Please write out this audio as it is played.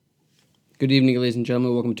Good evening, ladies and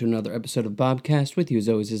gentlemen. Welcome to another episode of Bobcast. With you, as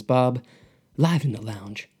always, is Bob, live in the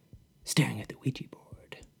lounge, staring at the Ouija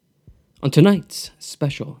board. On tonight's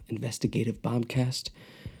special investigative Bobcast,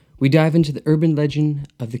 we dive into the urban legend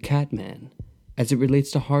of the Catman as it relates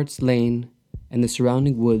to Hart's Lane and the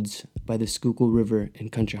surrounding woods by the Schuylkill River in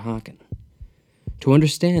Conshohocken. To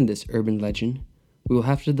understand this urban legend, we will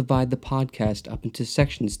have to divide the podcast up into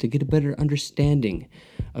sections to get a better understanding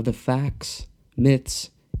of the facts, myths,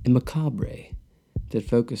 and macabre that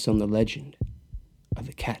focus on the legend of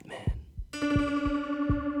the Catman.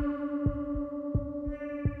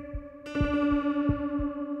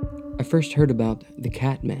 I first heard about the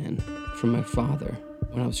Catman from my father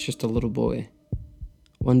when I was just a little boy.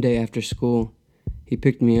 One day after school, he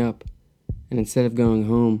picked me up, and instead of going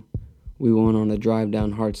home, we went on a drive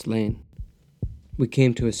down Hart's Lane. We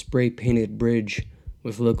came to a spray-painted bridge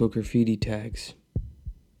with local graffiti tags.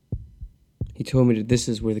 He told me that this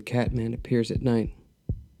is where the Catman appears at night.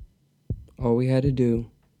 All we had to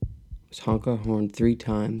do was honk our horn 3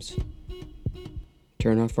 times,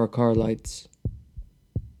 turn off our car lights,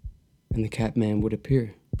 and the Catman would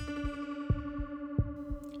appear.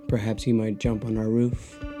 Perhaps he might jump on our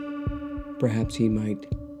roof. Perhaps he might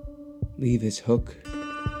leave his hook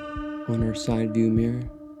on our side view mirror.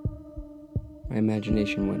 My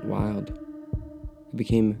imagination went wild. I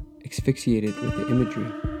became asphyxiated with the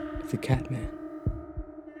imagery of the Catman.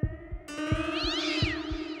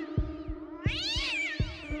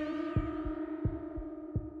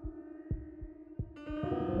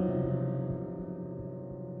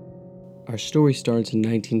 Our story starts in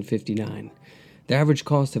 1959. The average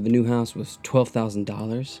cost of a new house was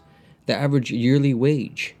 $12,000. The average yearly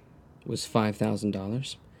wage was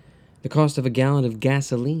 $5,000. The cost of a gallon of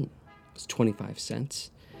gasoline was 25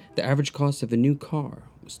 cents. The average cost of a new car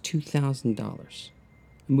was $2,000.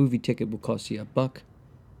 A movie ticket will cost you $1,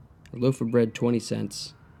 a loaf of bread 20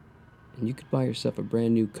 cents, and you could buy yourself a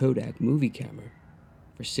brand new Kodak movie camera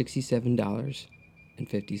for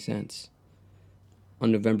 $67.50. On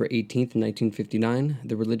November 18th, 1959,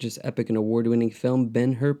 the religious epic and award-winning film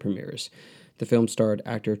Ben-Hur premieres. The film starred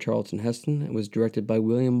actor Charlton Heston and was directed by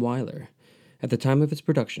William Wyler. At the time of its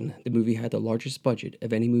production, the movie had the largest budget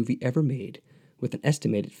of any movie ever made, with an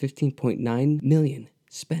estimated $15.9 million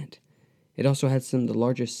spent. It also had some of the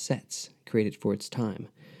largest sets created for its time.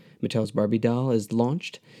 Mattel's Barbie doll is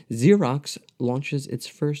launched. Xerox launches its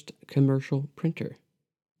first commercial printer.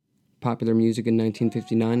 Popular music in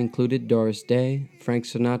 1959 included Doris Day, Frank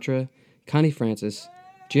Sinatra, Connie Francis,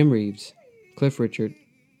 Jim Reeves, Cliff Richard,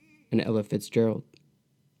 and Ella Fitzgerald.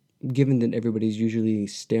 Given that everybody's usually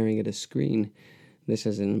staring at a screen, this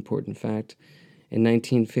is an important fact. In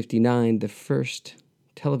 1959, the first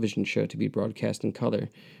television show to be broadcast in color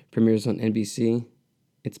premieres on NBC.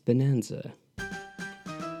 It's Bonanza.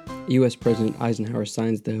 U.S. President Eisenhower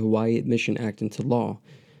signs the Hawaii Admission Act into law,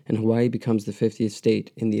 and Hawaii becomes the 50th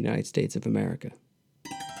state in the United States of America.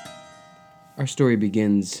 Our story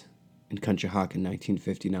begins in Conshohocken,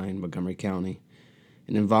 1959, Montgomery County,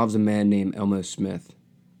 and involves a man named Elmo Smith.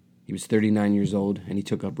 He was 39 years old, and he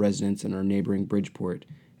took up residence in our neighboring Bridgeport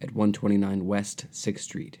at 129 West 6th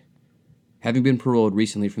Street. Having been paroled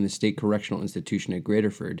recently from the State Correctional Institution at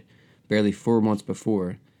Graterford, barely 4 months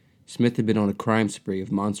before, Smith had been on a crime spree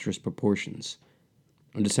of monstrous proportions.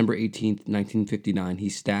 On December 18, 1959, he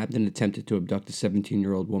stabbed and attempted to abduct a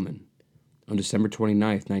 17-year-old woman. On December 29,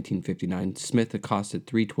 1959, Smith accosted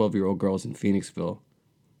 3 12-year-old girls in Phoenixville,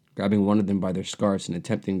 grabbing one of them by their scarves and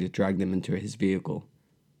attempting to drag them into his vehicle.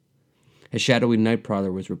 A shadowy night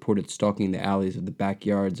prowler was reported stalking the alleys of the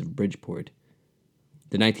backyards of Bridgeport.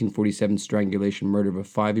 The 1947 strangulation murder of a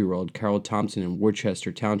 5-year-old Carol Thompson in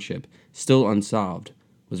Worcester Township, still unsolved,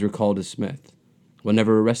 was recalled to Smith. While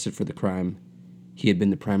never arrested for the crime, he had been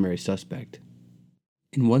the primary suspect.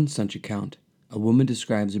 In one such account, a woman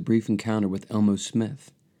describes a brief encounter with Elmo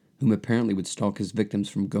Smith, whom apparently would stalk his victims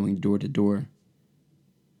from going door to door.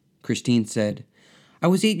 Christine said, "I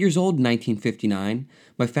was 8 years old in 1959.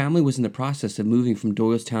 My family was in the process of moving from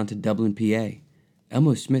Doylestown to Dublin, PA.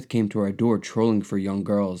 Elmo Smith came to our door trolling for young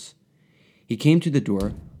girls. He came to the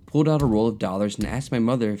door, pulled out a roll of dollars, and asked my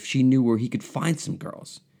mother if she knew where he could find some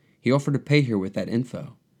girls. He offered to pay her with that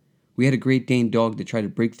info. We had a Great Dane dog to try to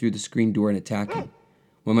break through the screen door and attack him.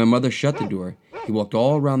 When my mother shut the door, he walked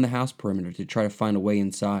all around the house perimeter to try to find a way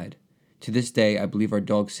inside. To this day, I believe our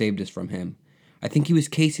dog saved us from him. I think he was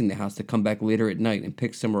casing the house to come back later at night and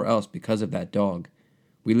pick somewhere else because of that dog.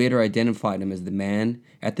 We later identified him as the man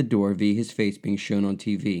at the door via his face being shown on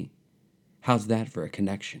TV. How's that for a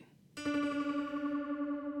connection?"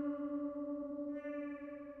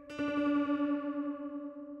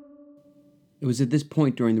 It was at this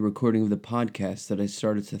point during the recording of the podcast that I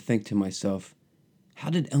started to think to myself,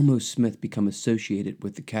 how did Elmo Smith become associated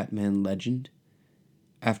with the Catman legend?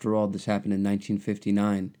 After all, this happened in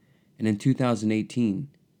 1959, and in 2018,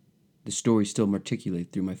 the story still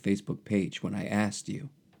matriculated through my Facebook page when I asked you,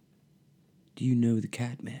 do you know the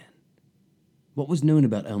Catman? What was known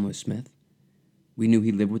about Elmo Smith? We knew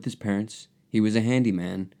he lived with his parents, he was a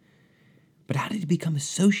handyman, but how did he become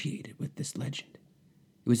associated with this legend?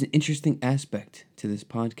 It was an interesting aspect to this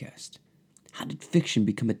podcast. How did fiction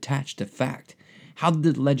become attached to fact? How did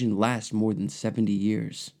the legend last more than 70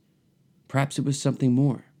 years? Perhaps it was something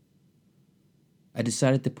more. I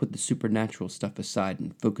decided to put the supernatural stuff aside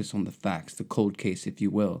and focus on the facts, the cold case, if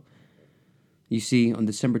you will. You see, on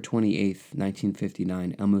December 28th,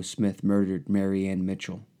 1959, Elmo Smith murdered Mary Ann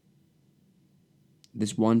Mitchell.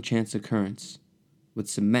 This one chance occurrence would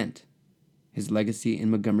cement his legacy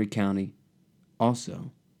in Montgomery County.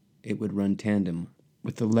 Also, it would run tandem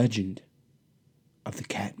with the legend of the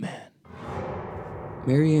Catman.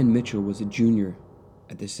 Mary Ann Mitchell was a junior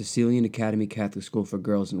at the Cecilian Academy Catholic School for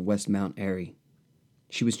Girls in West Mount Airy.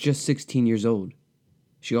 She was just 16 years old.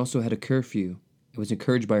 She also had a curfew and was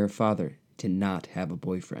encouraged by her father to not have a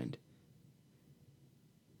boyfriend.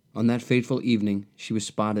 On that fateful evening, she was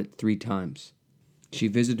spotted 3 times. She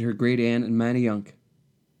visited her great aunt in Manayunk.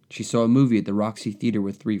 She saw a movie at the Roxy Theater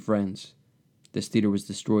with 3 friends. This theater was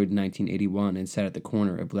destroyed in 1981 and sat at the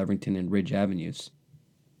corner of Levington and Ridge Avenues.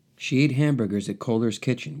 She ate hamburgers at Kohler's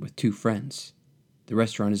Kitchen with 2 friends. The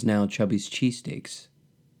restaurant is now Chubby's Cheesesteaks.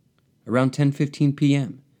 Around 10:15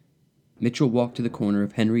 p.m., Mitchell walked to the corner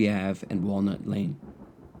of Henry Ave and Walnut Lane.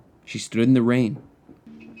 She stood in the rain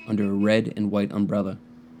under a red and white umbrella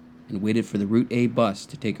and waited for the Route A bus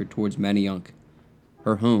to take her towards Manayunk.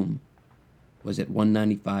 Her home was at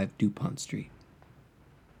 195 DuPont Street.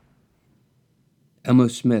 Elmo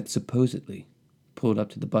Smith supposedly pulled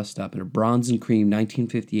up to the bus stop in a bronze and cream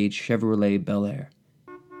 1958 Chevrolet Bel Air.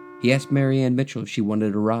 He asked Mary Ann Mitchell if she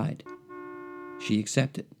wanted a ride. She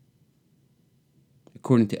accepted.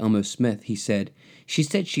 According to Elmo Smith, he said, she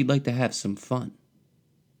said she'd like to have some fun.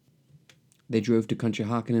 They drove to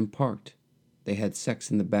Conshohocken and parked. They had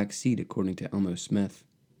sex in the back seat, according to Elmo Smith.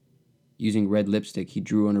 Using red lipstick, he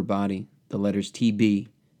drew on her body the letters TB,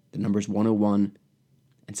 the numbers 101,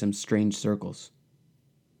 and some strange circles.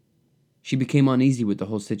 She became uneasy with the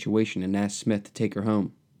whole situation and asked Smith to take her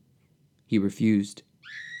home. He refused.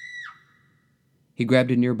 He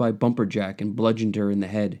grabbed a nearby bumper jack and bludgeoned her in the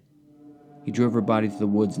head. He drove her body to the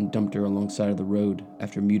woods and dumped her alongside of the road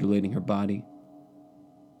after mutilating her body.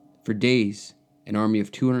 For days, an army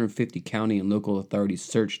of 250 county and local authorities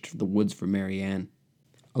searched the woods for Mary Ann.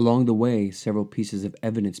 Along the way, several pieces of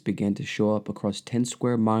evidence began to show up across 10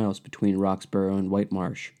 square miles between Roxborough and White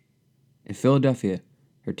Marsh. In Philadelphia,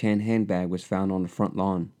 her tan handbag was found on the front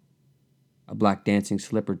lawn. A black dancing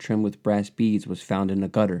slipper trimmed with brass beads was found in a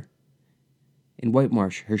gutter. In White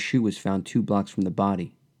Marsh, her shoe was found 2 blocks from the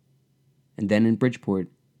body. And then in Bridgeport,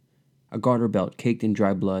 a garter belt caked in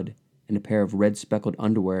dry blood and a pair of red speckled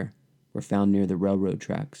underwear were found near the railroad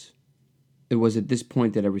tracks. It was at this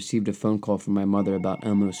point that I received a phone call from my mother about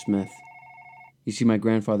Elmo Smith. You see, my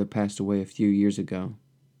grandfather passed away a few years ago,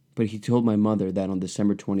 but he told my mother that on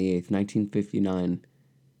December 28th, 1959,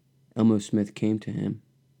 Elmo Smith came to him.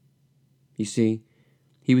 You see,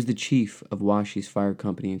 he was the chief of Washie's Fire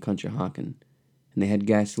Company in Conshohocken, and they had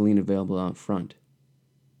gasoline available out front.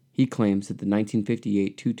 He claims that the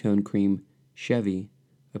 1958 two-tone cream Chevy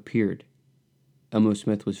appeared. Elmo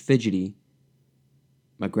Smith was fidgety.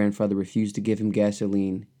 My grandfather refused to give him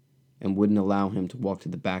gasoline and wouldn't allow him to walk to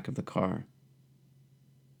the back of the car.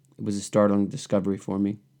 It was a startling discovery for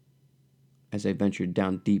me as I ventured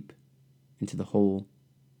down deep into the hole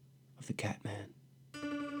of the Catman.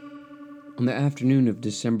 On the afternoon of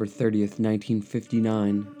December 30th,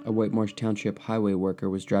 1959, a White Marsh Township highway worker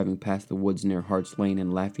was driving past the woods near Hart's Lane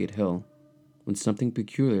and Lafayette Hill when something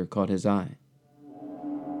peculiar caught his eye.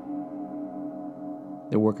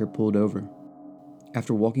 The worker pulled over.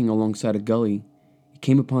 After walking alongside a gully, he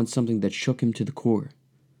came upon something that shook him to the core,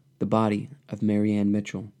 the body of Mary Ann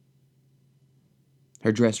Mitchell.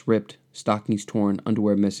 Her dress ripped, stockings torn,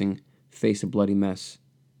 underwear missing, face a bloody mess.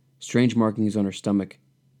 Strange markings on her stomach.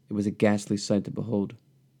 It was a ghastly sight to behold.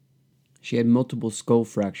 She had multiple skull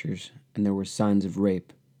fractures, and there were signs of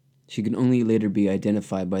rape. She could only later be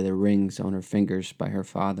identified by the rings on her fingers by her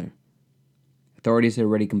father. Authorities had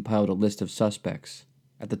already compiled a list of suspects.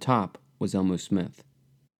 At the top was Elmo Smith.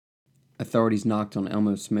 Authorities knocked on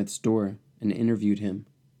Elmo Smith's door and interviewed him.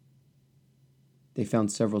 They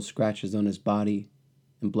found several scratches on his body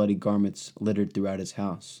and bloody garments littered throughout his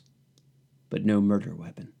house, but no murder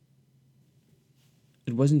weapon.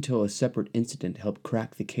 It wasn't until a separate incident helped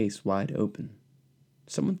crack the case wide open.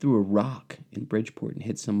 Someone threw a rock in Bridgeport and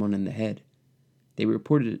hit someone in the head. They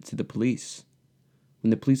reported it to the police. When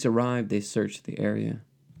the police arrived, they searched the area.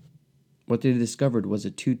 What they discovered was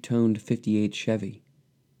a two-toned '58 Chevy.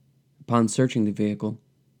 Upon searching the vehicle,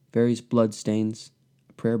 various blood stains,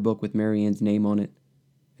 a prayer book with Mary Ann's name on it,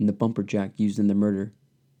 and the bumper jack used in the murder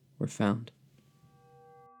were found.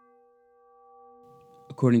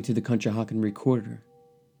 According to the Conshohocken Recorder,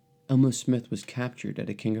 Elmo Smith was captured at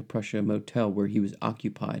a King of Prussia motel where he was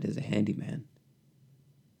occupied as a handyman.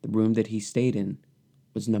 The room that he stayed in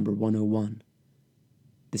was number 101,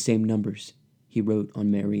 the same numbers he wrote on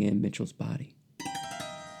Mary Ann Mitchell's body.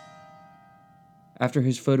 After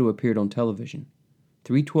his photo appeared on television,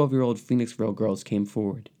 3 12-year-old Phoenixville girls came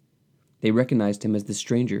forward. They recognized him as the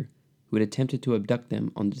stranger who had attempted to abduct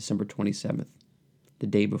them on December 27th, the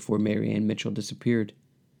day before Mary Ann Mitchell disappeared.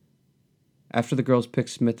 After the girls picked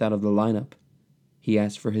Smith out of the lineup, he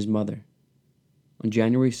asked for his mother. On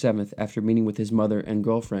January 7th, after meeting with his mother and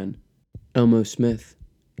girlfriend, Elmo Smith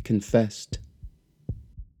confessed.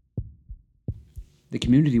 The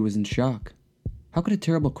community was in shock. How could a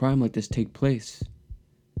terrible crime like this take place?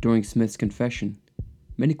 During Smith's confession,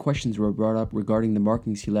 many questions were brought up regarding the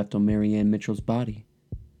markings he left on Mary Ann Mitchell's body.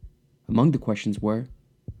 Among the questions were,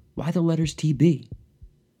 why the letters TB?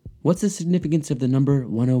 What's the significance of the number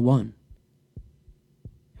 101?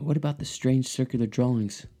 And what about the strange circular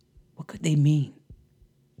drawings? What could they mean?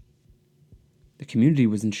 The community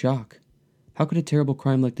was in shock. How could a terrible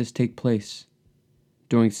crime like this take place?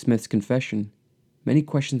 During Smith's confession, many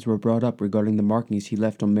questions were brought up regarding the markings he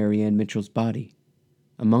left on Mary Ann Mitchell's body.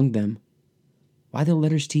 Among them, why the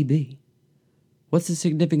letters TB? What's the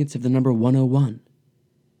significance of the number 101? And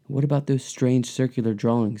what about those strange circular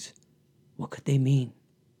drawings? What could they mean?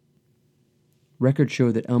 Records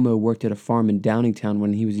show that Elmo worked at a farm in Downingtown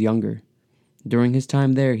when he was younger. During his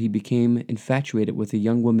time there, he became infatuated with a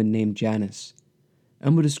young woman named Janice.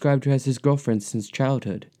 Elmo described her as his girlfriend since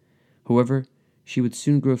childhood. However, she would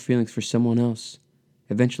soon grow feelings for someone else,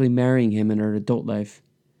 eventually marrying him in her adult life.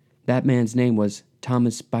 That man's name was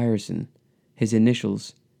Thomas Byerson, his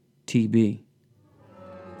initials, TB.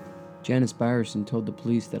 Janice Byerson told the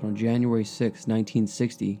police that on January 6,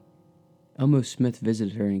 1960, Elmo Smith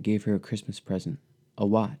visited her and gave her a Christmas present, a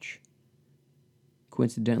watch.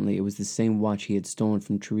 Coincidentally, it was the same watch he had stolen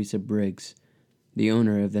from Teresa Briggs, the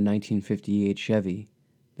owner of the 1958 Chevy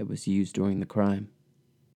that was used during the crime.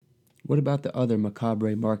 What about the other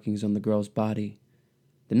macabre markings on the girl's body?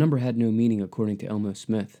 The number had no meaning according to Elmo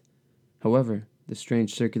Smith. However, the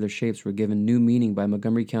strange circular shapes were given new meaning by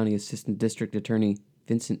Montgomery County Assistant District Attorney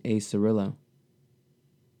Vincent A. Cirillo.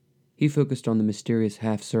 He focused on the mysterious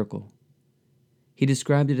half circle. He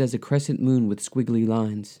described it as a crescent moon with squiggly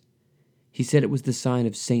lines. He said it was the sign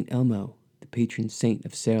of Saint Elmo, the patron saint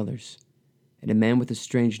of sailors, and a man with a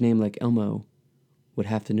strange name like Elmo would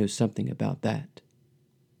have to know something about that.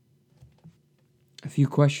 A few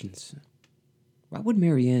questions. Why would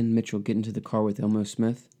Mary Ann Mitchell get into the car with Elmo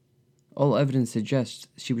Smith? All evidence suggests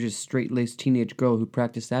she was a straight-laced teenage girl who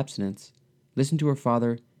practiced abstinence, listened to her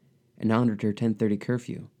father, and honored her 10:30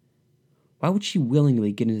 curfew. Why would she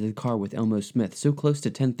willingly get into the car with Elmo Smith so close to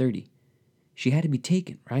 10:30? She had to be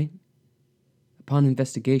taken, right? Upon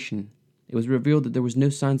investigation, it was revealed that there was no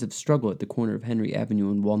signs of struggle at the corner of Henry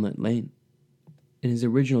Avenue and Walnut Lane. In his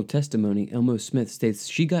original testimony, Elmo Smith states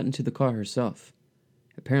she got into the car herself.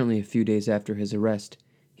 Apparently, a few days after his arrest,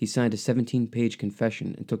 he signed a 17-page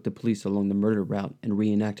confession and took the police along the murder route and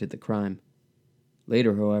reenacted the crime.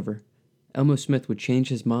 Later, however, Elmo Smith would change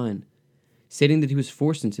his mind, stating that he was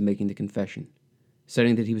forced into making the confession,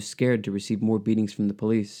 citing that he was scared to receive more beatings from the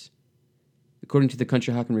police. According to the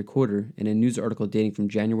Conshohocken Recorder, in a news article dating from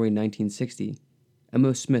January 1960,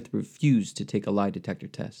 Elmo Smith refused to take a lie detector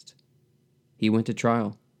test. He went to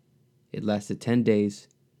trial. It lasted 10 days.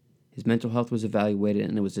 His mental health was evaluated,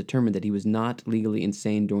 and it was determined that he was not legally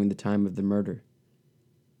insane during the time of the murder.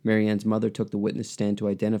 Mary Ann's mother took the witness stand to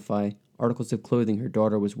identify articles of clothing her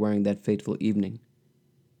daughter was wearing that fateful evening.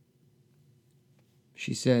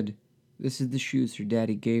 She said, "This is the shoes her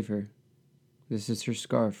daddy gave her. This is her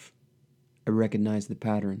scarf. I recognize the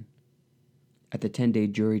pattern." At the 10-day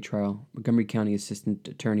jury trial, Montgomery County Assistant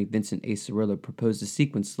Attorney Vincent A. Cirillo proposed a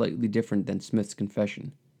sequence slightly different than Smith's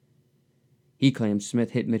confession. He claimed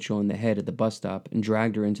Smith hit Mitchell in the head at the bus stop and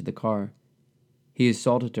dragged her into the car. He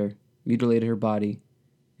assaulted her, mutilated her body,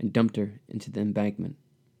 and dumped her into the embankment.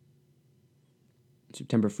 On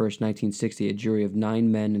September 1st, 1960, a jury of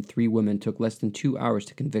 9 men and 3 women took less than 2 hours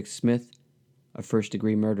to convict Smith of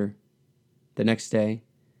first-degree murder. The next day,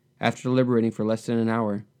 after deliberating for less than an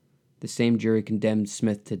hour, the same jury condemned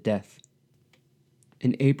Smith to death.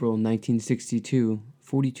 In April 1962,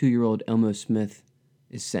 42-year-old Elmo Smith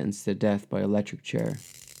is sentenced to death by electric chair.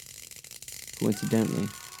 Coincidentally,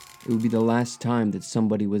 it would be the last time that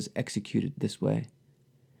somebody was executed this way.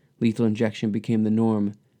 Lethal injection became the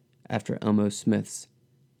norm after Elmo Smith's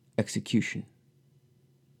execution.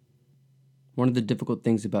 One of the difficult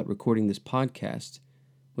things about recording this podcast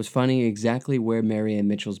was finding exactly where Mary Ann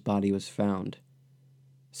Mitchell's body was found.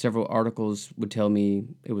 Several articles would tell me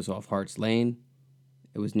it was off Hart's Lane,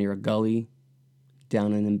 it was near a gully,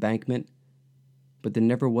 down an embankment, but there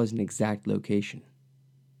never was an exact location.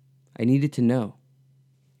 I needed to know,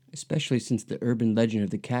 especially since the urban legend of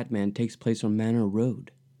the Catman takes place on Manor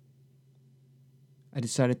Road. I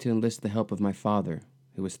decided to enlist the help of my father,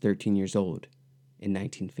 who was 13 years old, in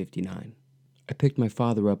 1959. I picked my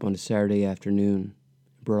father up on a Saturday afternoon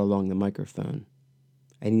and brought along the microphone.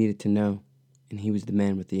 I needed to know, and he was the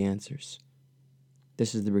man with the answers.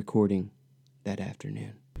 This is the recording that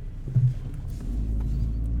afternoon.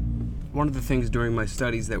 One of the things during my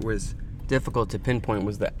studies that was difficult to pinpoint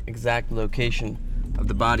was the exact location of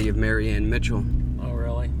the body of Mary Ann Mitchell. Oh,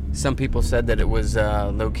 really? Some people said that it was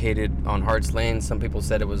located on Hart's Lane. Some people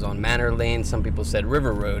said it was on Manor Lane. Some people said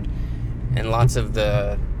River Road. And lots of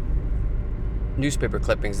the newspaper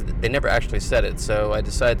clippings, they never actually said it. So I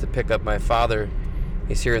decided to pick up my father.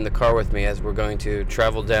 He's here in the car with me as we're going to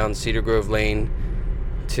travel down Cedar Grove Lane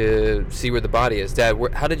to see where the body is. Dad,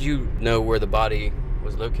 how did you know where the body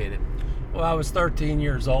was located? Well, I was 13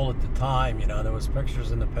 years old at the time. You know, there was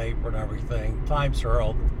pictures in the paper and everything. Times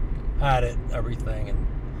Herald had it, everything. And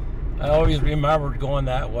I always remembered going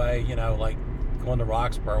that way, you know, like going to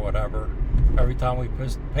Roxborough or whatever. Every time we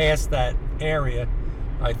passed that area,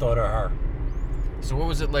 I thought of her. So what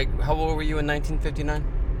was it like? How old were you in 1959?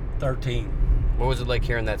 13. What was it like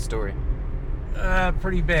hearing that story?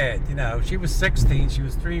 Pretty bad. You know, she was 16. She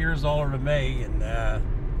was 3 years older than me, and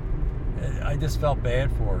I just felt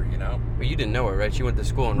bad for her, you know. But you didn't know her, right? She went to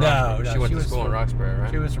school in Roxborough. No, she went to school in Roxborough,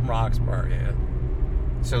 right? She was from Roxborough, yeah.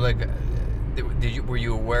 So, like, were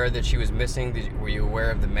you aware that she was missing? Were you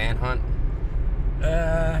aware of the manhunt?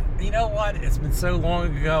 You know what? It's been so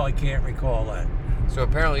long ago, I can't recall that. So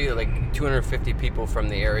apparently, like 250 people from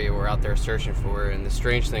the area were out there searching for her, and the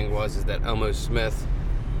strange thing is that Elmo Smith,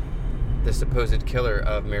 the supposed killer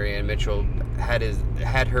of Mary Ann Mitchell,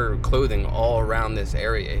 had her clothing all around this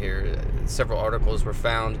area here. Several articles were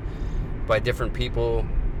found by different people,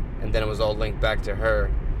 and then it was all linked back to her.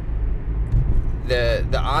 The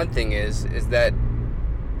odd thing is that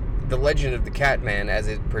the legend of the Catman, as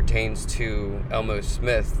it pertains to Elmo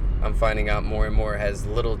Smith, I'm finding out more and more, has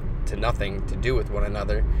little to nothing to do with one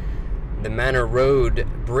another. The Manor Road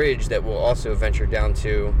bridge that we'll also venture down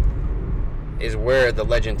to is where the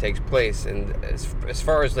legend takes place. And as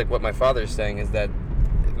far as like what my father's saying is that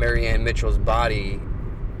Mary Ann Mitchell's body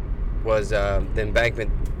was the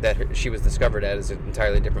embankment that she was discovered at is an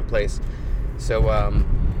entirely different place. So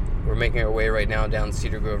we're making our way right now down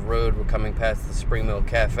Cedar Grove Road. We're coming past the Spring Mill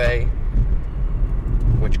Cafe,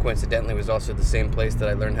 which coincidentally was also the same place that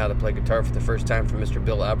I learned how to play guitar for the first time from Mr.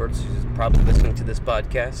 Bill Alberts, who's probably listening to this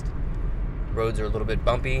podcast. Roads are a little bit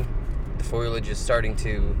bumpy. The foliage is starting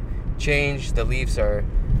to change. The leaves are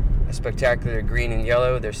a spectacular green and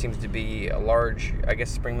yellow. There seems to be a large, I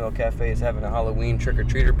guess Spring Mill Cafe is having a Halloween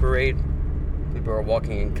trick-or-treater parade. People are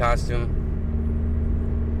walking in costume.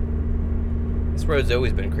 This road's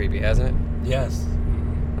always been creepy, hasn't it? Yes.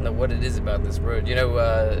 I don't know what it is about this road. You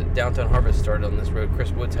know, Downtown Harvest started on this road. Chris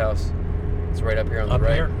Wood's house. It's right up here on the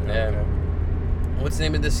right. Here? Yeah. Okay. What's the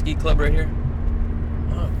name of this ski club right here?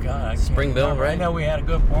 Oh, God. I can't Spring Mill, remember. right? I know we had a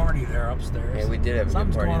good party there upstairs. Yeah, we did have a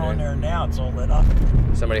Something's good party going on there. there now. It's all lit up.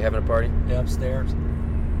 Somebody having a party? Yeah, upstairs.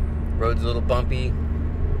 Road's a little bumpy.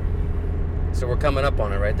 So we're coming up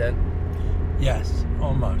on it, right, Dad? Yes,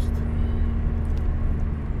 almost.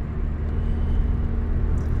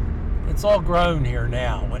 It's all grown here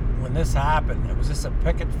now. When this happened, it was just a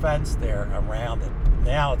picket fence there around it.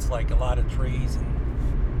 Now it's like a lot of trees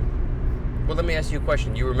and... Well, let me ask you a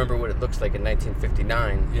question. You remember what it looks like in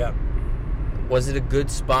 1959. Yep. Was it a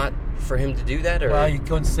good spot for him to do that? Or? Well, you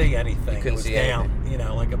couldn't see anything. You couldn't it was see down, anything. you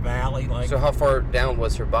know, like a valley. Like. So how far down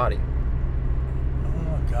was her body?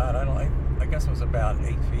 Oh, God, I guess it was about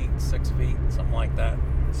 8 feet, 6 feet, something like that.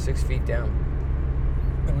 6 feet down.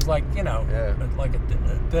 It was like, you know, like a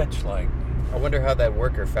ditch, like. I wonder how that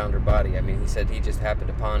worker found her body. I mean, he said he just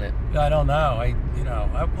happened upon it. I don't know.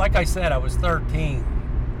 Like I said, I was 13.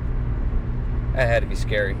 That had to be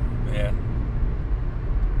scary. Yeah.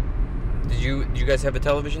 Did you guys have a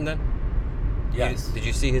television then? Yes. Did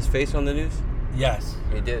you see his face on the news? Yes.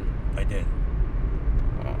 You did. I did.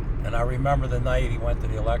 Oh. And I remember the night he went to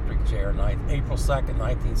the electric chair, April 2nd,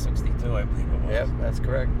 1962, I believe it was. Yep, that's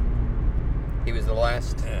correct. He was the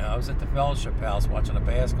last. Yeah, I was at the Fellowship House watching a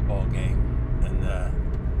basketball game, and I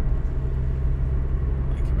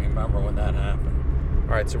can remember when that happened.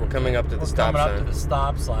 All right, so we're coming up to the stop coming sign. up to the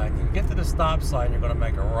stop sign. You get to the stop sign, you're going to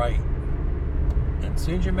make a right. And as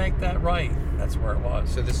soon as you make that right, that's where it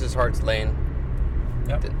was. So this is Hart's Lane.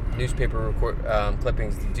 Yep. The newspaper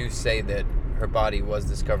clippings do say that her body was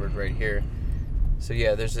discovered right here. So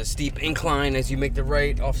yeah, there's a steep incline as you make the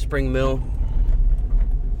right off Spring Mill.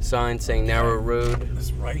 Sign saying narrow road.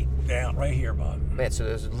 It's right down, right here, Bob. Man, so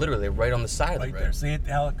there's literally right on the side of the Right road. there. See it,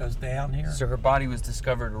 how it goes down here? So her body was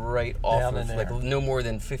discovered right off Down of, in like, there. no more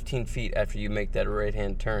than 15 feet after you make that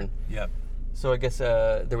right-hand turn. Yep. So I guess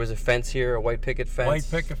there was a fence here, a white picket fence. White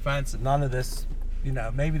picket fence, and none of this,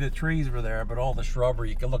 maybe the trees were there, but all the shrubbery,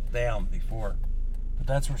 you could look down before. But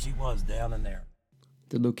that's where she was, down in there.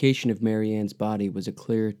 The location of Mary Ann's body was a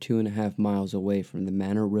clear 2.5 miles away from the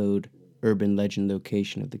Manor Road urban legend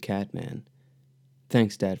location of the Catman.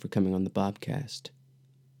 Thanks, Dad, for coming on the Bobcast.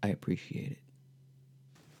 I appreciate it.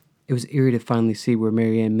 It was eerie to finally see where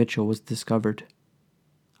Mary Ann Mitchell was discovered.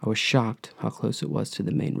 I was shocked how close it was to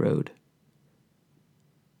the main road.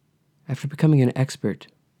 After becoming an expert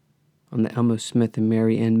on the Elmo Smith and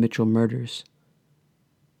Mary Ann Mitchell murders,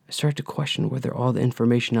 I started to question whether all the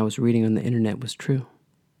information I was reading on the internet was true.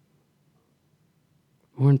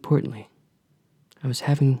 More importantly, I was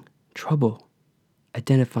having trouble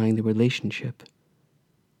identifying the relationship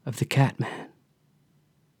of the Catman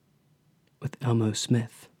with Elmo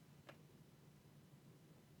Smith.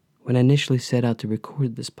 When I initially set out to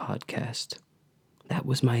record this podcast, that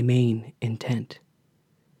was my main intent,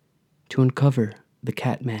 to uncover the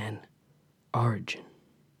Catman origin.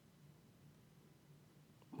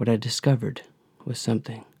 What I discovered was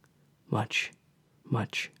something much,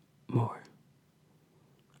 much more.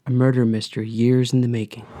 A murder mystery years in the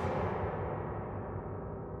making.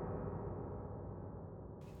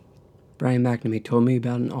 Brian McNamee told me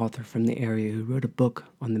about an author from the area who wrote a book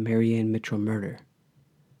on the Mary Ann Mitchell murder.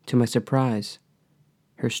 To my surprise,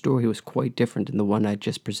 her story was quite different than the one I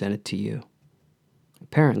just presented to you.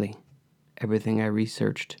 Apparently, everything I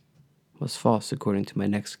researched was false according to my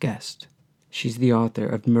next guest. She's the author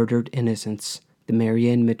of Murdered Innocence, the Mary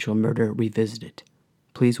Ann Mitchell Murder Revisited.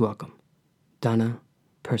 Please welcome Donna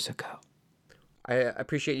Persico. I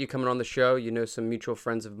appreciate you coming on the show. You know some mutual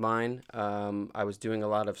friends of mine. I was doing a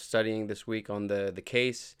lot of studying this week on the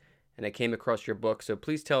case, and I came across your book. So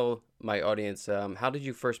please tell my audience, how did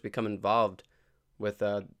you first become involved with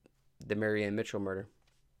the Mary Ann Mitchell murder?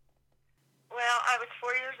 Well, I was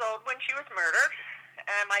 4 years old when she was murdered,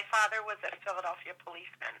 and my father was a Philadelphia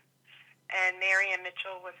policeman. And Mary Ann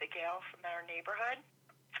Mitchell was a gal from our neighborhood.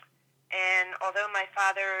 And although my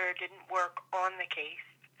father didn't work on the case,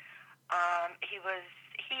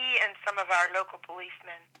 he and some of our local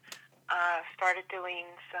policemen started doing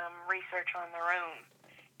some research on their own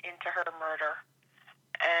into her murder.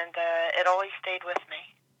 And it always stayed with me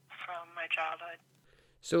from my childhood.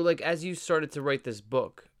 So, like, as you started to write this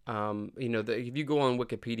book, if you go on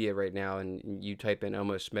Wikipedia right now and you type in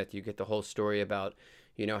Elmo Smith, you get the whole story about,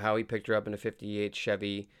 how he picked her up in a 58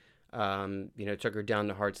 Chevy, took her down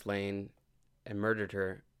to Hart's Lane and murdered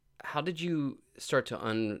her. How did you start to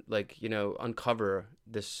uncover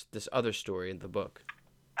this other story in the book?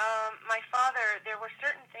 There were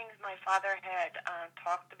certain things my father had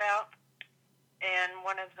talked about, and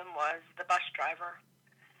one of them was the bus driver.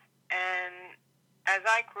 And as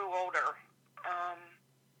I grew older,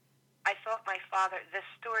 I thought my father, this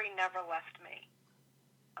story never left me.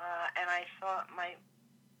 And I thought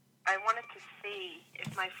I wanted to see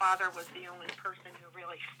if my father was the only person who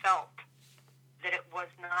really felt that it was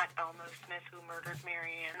not Elmo Smith who murdered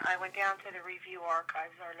Mary Ann. I went down to the Review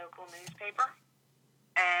Archives, our local newspaper,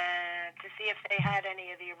 and to see if they had any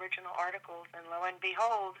of the original articles, and lo and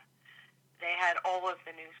behold, they had all of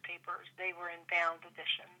the newspapers. They were in bound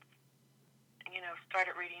editions.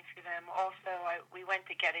 Started reading through them. Also, we went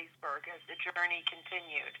to Gettysburg as the journey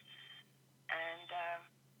continued, and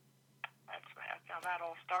that's how that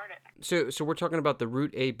all started. So we're talking about the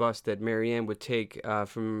Route A bus that Mary Ann would take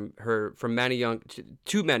from Manayunk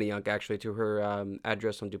to Manayunk, actually, to her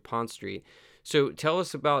address on DuPont Street. So tell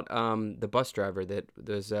us about the bus driver that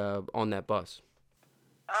was on that bus.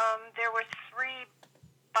 There were 3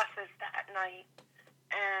 buses that night,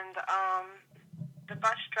 and the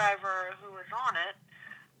bus driver who was on it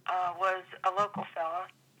was a local fella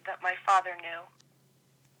that my father knew.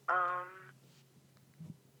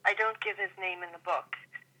 I don't give his name in the book,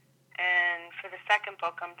 and for the second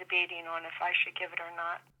book, I'm debating on if I should give it or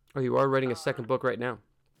not. Oh, you are writing a second book right now?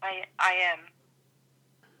 I am.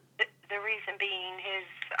 The reason being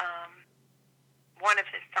one of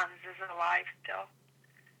his sons is alive still.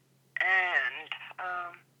 And,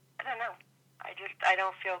 I don't know. I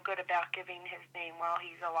don't feel good about giving his name while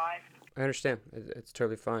he's alive. I understand. It's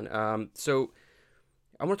totally fine. So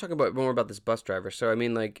I want to talk more about this bus driver. So, I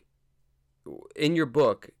mean, like, in your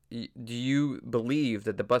book, do you believe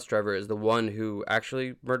that the bus driver is the one who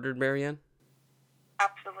actually murdered Marianne?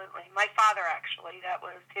 Absolutely. My father, actually, that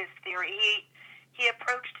was his theory. He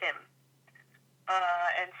approached him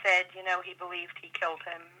and said, he believed he killed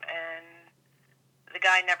him, and the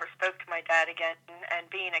guy never spoke to my dad again, and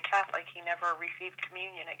being a Catholic, he never received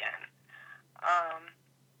communion again.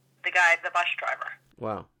 The bus driver.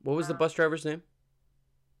 Wow. What was the bus driver's name?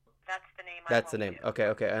 That's the name. That's the name.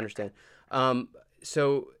 Okay, I understand.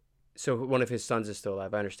 So one of his sons is still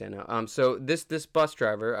alive. I understand now. So this bus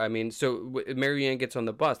driver, I mean, Marianne gets on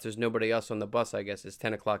the bus. There's nobody else on the bus, I guess. It's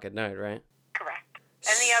 10 o'clock at night, right? Correct.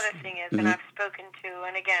 And the other thing is, and I've spoken to,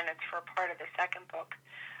 and again, it's for part of the second book,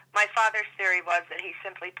 my father's theory was that he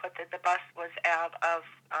simply put that the bus was out of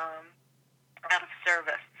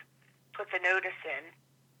service, put the notice in,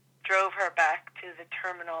 drove her back to the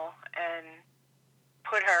terminal, and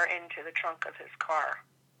put her into the trunk of his car.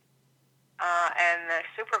 And the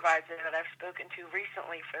supervisor that I've spoken to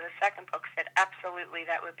recently for the second book said absolutely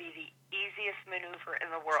that would be the easiest maneuver in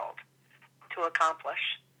the world to accomplish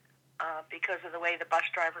because of the way the bus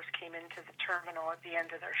drivers came into the terminal at the end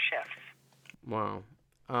of their shifts. Wow.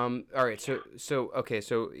 All right.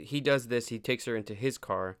 So he does this. He takes her into his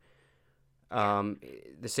car. The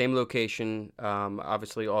same location.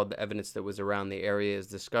 Obviously, all the evidence that was around the area is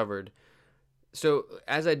discovered. So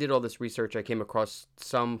as I did all this research, I came across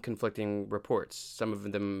some conflicting reports. Some of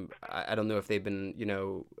them, I don't know if they've been,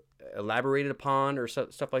 elaborated upon or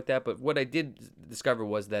stuff like that. But what I did discover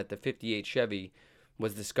was that the 58 Chevy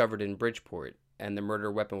was discovered in Bridgeport, and the murder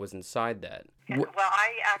weapon was inside that. Well,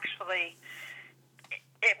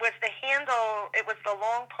 it was the handle, it was the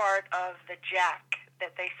long part of the jack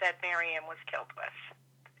that they said Marianne was killed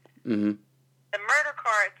with. Mm-hmm. The murder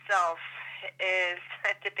car itself is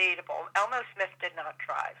debatable. Elmo Smith did not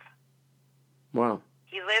drive. Wow.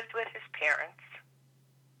 He lived with his parents.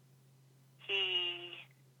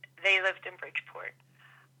 They lived in Bridgeport.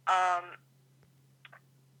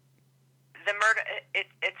 The murder,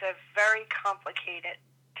 it's a very complicated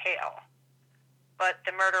tale, but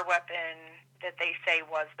the murder weapon that they say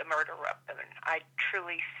was the murder weapon, I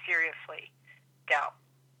truly, seriously doubt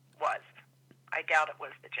was. I doubt it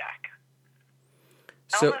was the jack.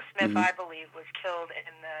 Elmo Smith, I believe, was killed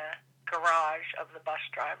in the garage of the bus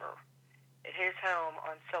driver at his home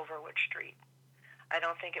on Silverwood Street. I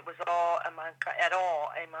don't think it was at all a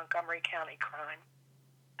Montgomery County crime,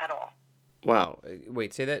 at all. Wow.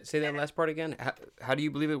 Wait, say that last part again. How do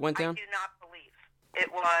you believe it went down? I do not believe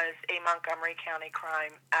it was a Montgomery County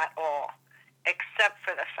crime at all, except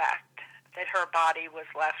for the fact that her body was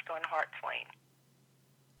left on Hart's Lane.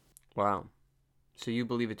 Wow. So you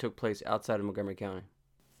believe it took place outside of Montgomery County?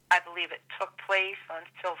 I believe it took place on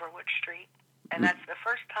Silverwood Street, and that's the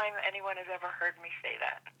first time anyone has ever heard me say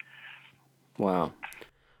that. Wow.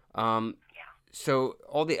 Yeah. So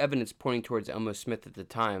all the evidence pointing towards Elmo Smith at the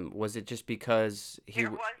time, was it just because he...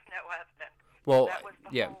 There was no evidence. Well, that was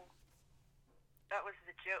yeah. That was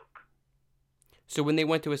the joke. So when they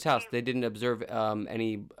went to his house, they didn't observe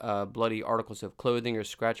any bloody articles of clothing or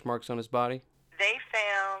scratch marks on his body? They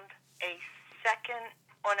found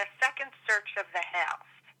on a second search of the house,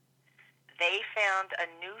 they found a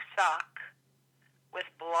new sock with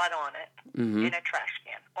blood on it in a trash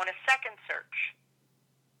can. On a second search,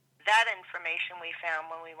 that information we found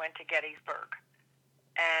when we went to Gettysburg.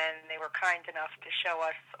 And they were kind enough to show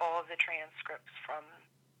us all of the transcripts from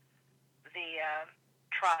the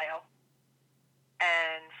trial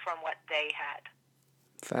and from what they had.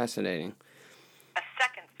 Fascinating. A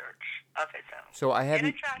second search of his own. So I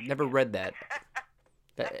haven't never read that.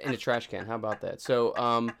 In a trash can. How about that? So,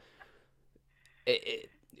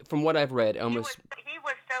 from what I've read, he was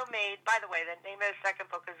so made. By the way, the name of the second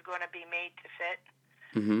book is going to be Made to Fit.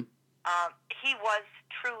 Mm-hmm. He was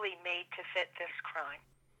truly made to fit this crime.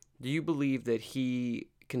 Do you believe that he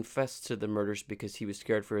confessed to the murders because he was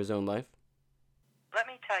scared for his own life? Let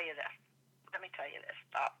me tell you this,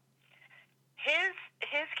 Bob. His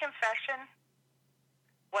confession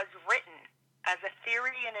was written as a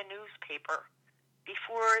theory in a newspaper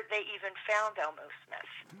before they even found Elmo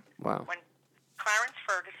Smith. Wow. When Clarence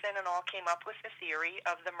Ferguson and all came up with the theory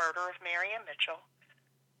of the murder of Marianne Mitchell,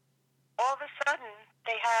 all of a sudden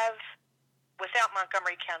they have, without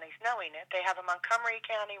Montgomery County's knowing it, they have a Montgomery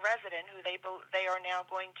County resident who they are now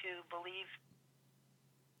going to believe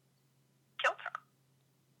killed her.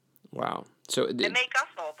 Wow. So And make us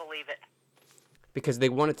all believe it. because they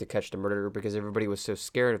wanted to catch the murderer because everybody was so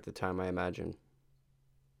scared at the time, I imagine.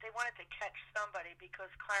 They wanted to catch somebody because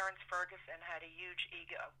Clarence Ferguson had a huge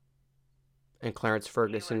ego. And Clarence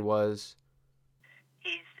Ferguson was...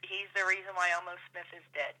 He's the reason why Elmo Smith is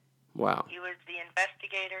dead. Wow. He was the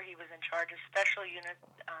investigator. He was in charge of the special unit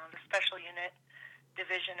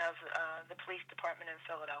division of the police department in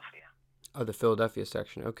Philadelphia. Oh, the Philadelphia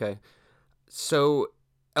section. Okay. So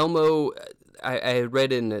Elmo, I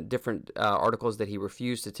read in different articles that he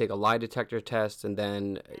refused to take a lie detector test, and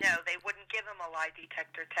then... No, they wouldn't give him a lie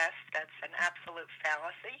detector test. That's an absolute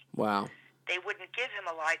fallacy. Wow. They wouldn't give him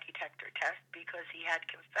a lie detector test because he had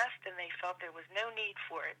confessed and they felt there was no need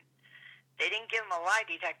for it. They didn't give him a lie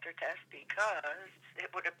detector test because it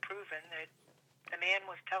would have proven that the man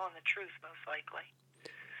was telling the truth, most likely.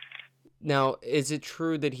 Now, is it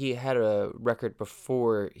true that he had a record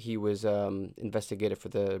before he was investigated for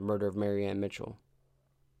the murder of Mary Ann Mitchell?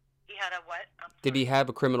 He had a what? Did he have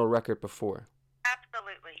a criminal record before?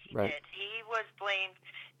 Absolutely, he Right. did. He was blamed.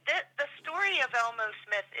 The story of Elmo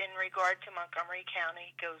Smith in regard to Montgomery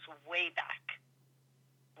County goes way back.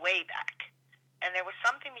 Way back. And there was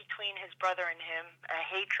something between his brother and him, a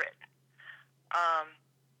hatred,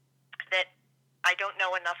 that I don't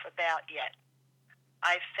know enough about yet.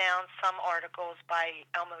 I've found some articles by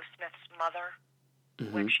Elmo Smith's mother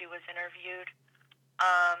when she was interviewed.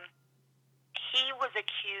 He was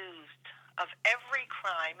accused of every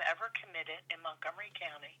crime ever committed in Montgomery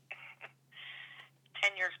County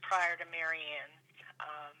 10 years prior to Mary Ann's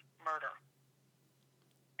murder.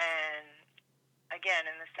 And again,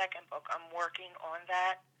 in the second book, I'm working on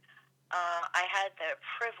that. I had the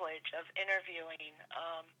privilege of interviewing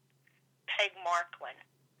Peg Marklin,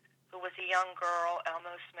 who was a young girl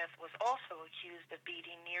Elmo Smith was also accused of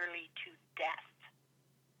beating nearly to death.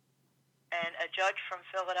 And a judge from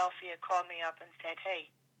Philadelphia called me up and said, hey,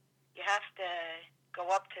 you have to go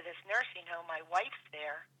up to this nursing home. My wife's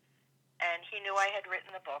there. And he knew I had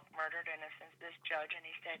written the book, Murdered Innocence, this judge, and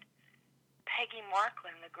he said, Peggy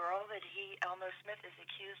Marklin, the girl that Elmo Smith is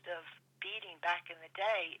accused of beating back in the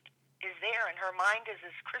day, is there, and her mind is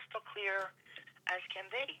as crystal clear as can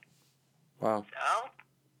be. Wow. So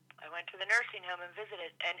I went to the nursing home and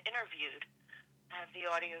visited and interviewed. I have the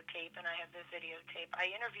audio tape and I have the videotape.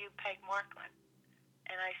 I interviewed Peg Marklin.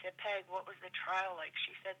 And I said, Peg, what was the trial like?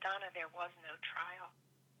 She said, Donna, there was no trial.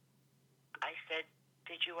 I said,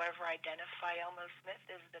 did you ever identify Elmo Smith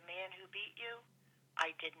as the man who beat you?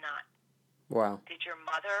 I did not. Wow. Did your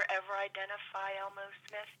mother ever identify Elmo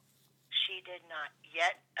Smith? She did not.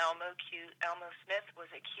 Yet Elmo Smith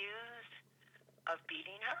was accused of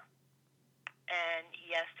beating her. And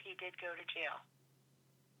yes, he did go to jail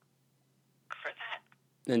for that.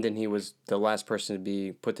 And then he was the last person to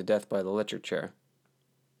be put to death by the electric chair.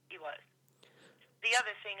 He was. The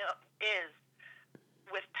other thing is,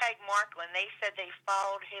 with Peg Marklin, they said they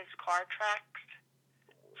followed his car tracks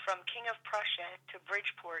from King of Prussia to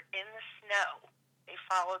Bridgeport in the snow. They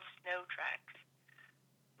followed snow tracks.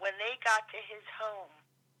 When they got to his home,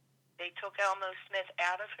 they took Elmo Smith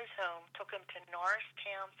out of his home, took him to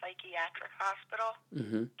Norristown Psychiatric Hospital,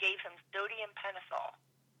 gave him sodium pentothal.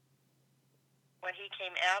 When he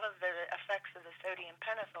came out of the effects of the sodium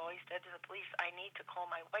pentothal, he said to the police, I need to call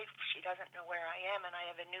my wife. She doesn't know where I am, and I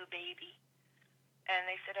have a new baby. And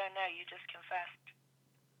they said, oh, no, you just confessed.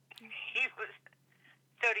 He was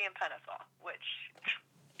sodium pentothal, which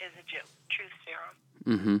is a truth serum.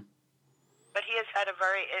 Mm-hmm. But he has had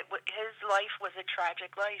his life was a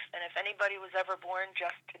tragic life, and if anybody was ever born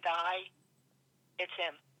just to die, it's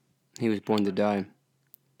him. He was born to die.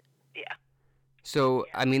 Yeah. So,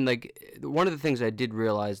 I mean, like, one of the things I did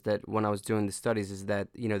realize that when I was doing the studies is that,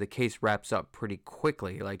 you know, the case wraps up pretty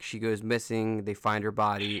quickly. Like, she goes missing, they find her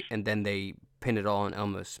body, and then they pin it all on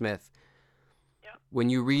Elmo Smith. Yeah. When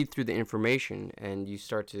you read through the information and you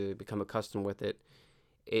start to become accustomed with it,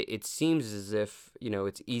 it seems as if, you know,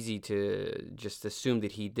 it's easy to just assume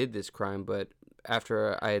that he did this crime. But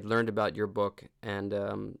after I had learned about your book and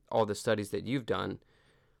all the studies that you've done,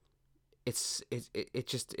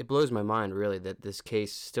 it blows my mind, really, that this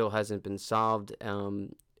case still hasn't been solved.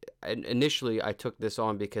 Initially, I took this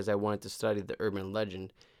on because I wanted to study the urban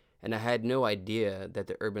legend, and I had no idea that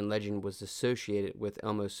the urban legend was associated with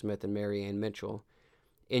Elmo Smith and Mary Ann Mitchell.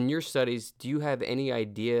 In your studies, do you have any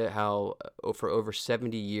idea how, for over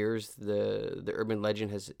 70 years, the urban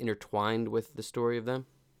legend has intertwined with the story of them?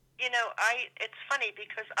 You know, it's funny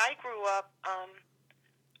because I grew up,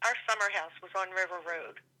 our summer house was on River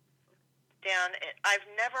Road. I've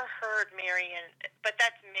never heard Mary Ann, but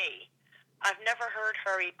that's me. I've never heard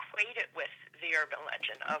her equate it with the urban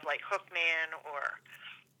legend of like Hookman, or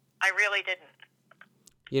I really didn't.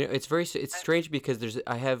 You know, it's strange because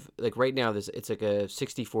I have, like, right now, it's like a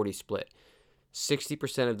 60-40 split.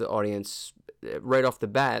 60% of the audience, right off the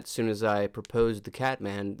bat, as soon as I proposed the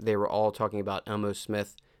Catman, they were all talking about Elmo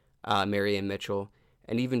Smith, Mary Ann Mitchell,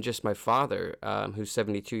 and even just my father, who's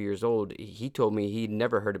 72 years old. He told me he'd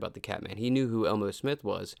never heard about the Catman. He knew who Elmo Smith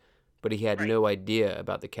was, but he had Right. no idea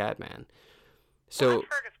about the Catman. So, Well, I've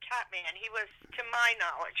heard of Catman. He was, to my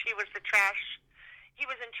knowledge, he was the trash. He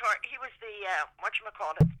was in charge. He was the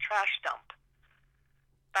whatchamacallit, the trash dump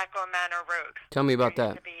back on Manor Road. tell me about There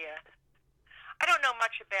used that. to be I don't know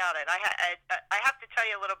much about it. I have to tell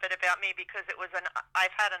you a little bit about me because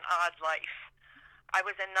I've had an odd life. I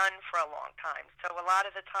was a nun for a long time, so a lot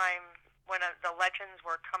of the time when the legends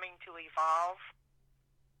were coming to evolve,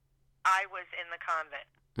 I was in the convent.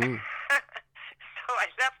 So I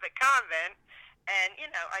left the convent, and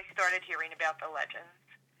I started hearing about the legends.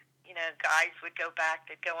 Guys would go back,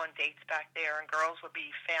 they'd go on dates back there, and girls would be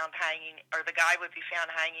found hanging, or the guy would be found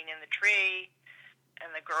hanging in the tree,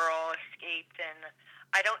 and the girl escaped. And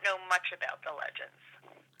I don't know much about the legends,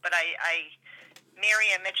 but Mary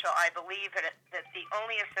Ann Mitchell, I believe that the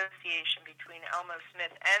only association between Elmo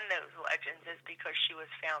Smith and those legends is because she was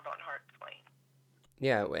found on Hart Plain.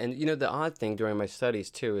 Yeah, and the odd thing during my studies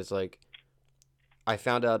too is, like, I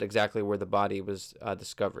found out exactly where the body was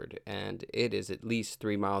discovered, and it is at least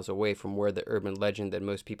 3 miles away from where the urban legend that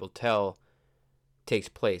most people tell takes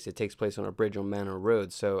place. It takes place on a bridge on Manor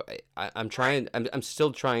Road. So I'm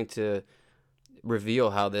still trying to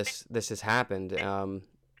reveal how this has happened.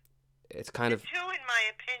 It's kind of, The two, in my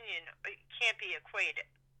opinion, can't be equated.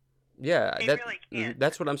 yeah, They really can't.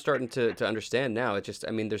 that's what I'm starting to understand now. It's just,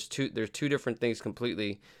 I mean, there's two different things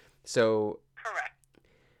completely. So, Correct.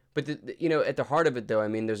 but at the heart of it, though, I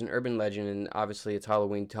mean, there's an urban legend, and obviously it's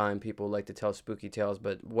Halloween time. People like to tell spooky tales.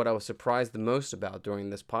 But what I was surprised the most about during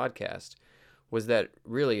this podcast was that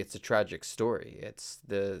really it's a tragic story. It's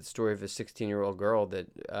the story of a 16-year-old girl that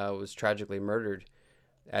was tragically murdered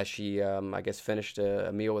as she, I guess, finished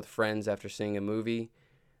a meal with friends after seeing a movie.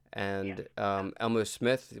 And Elmo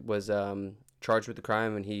Smith was charged with the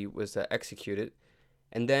crime, and he was executed.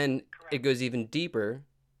 And then Correct. it goes even deeper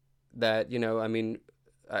that, I mean,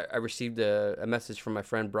 I received a message from my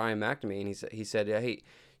friend Brian McNamee, and he said, hey,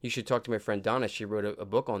 you should talk to my friend Donna. She wrote a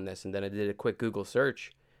book on this. And then I did a quick Google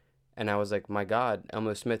search, and I was like, my God,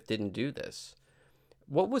 Elmo Smith didn't do this.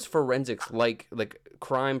 What was forensics like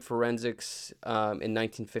crime forensics in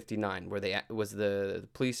 1959? Was the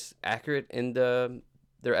police accurate in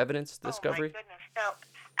their evidence discovery? Oh, my goodness. Now,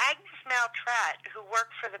 Agnes Maltratt, who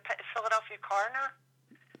worked for the Philadelphia coroner,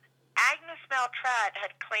 Agnes Maltratt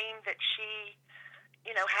had claimed that she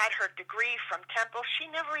had her degree from Temple. She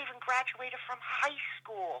never even graduated from high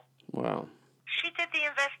school. Wow. She did the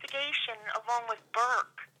investigation along with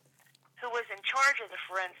Burke, who was in charge of the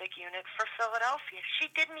forensic unit for Philadelphia. She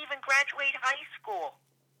didn't even graduate high school.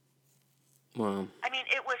 Wow. I mean,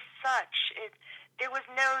 it was there was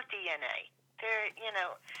no DNA. There,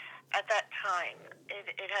 at that time,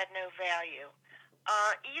 it had no value.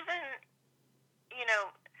 Even,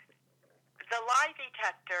 the lie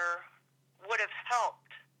detector would have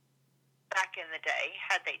helped back in the day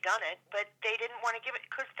had they done it, but they didn't want to give it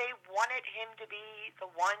because they wanted him to be the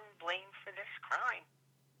one blamed for this crime.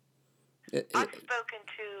 I've spoken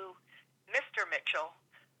to Mr. Mitchell,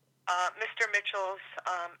 Mr. Mitchell's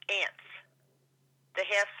aunts, the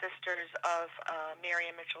half-sisters of Mary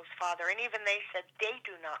Ann Mitchell's father, and even they said they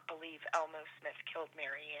do not believe Elmo Smith killed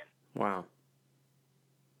Mary Ann. Wow.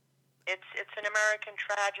 It's an American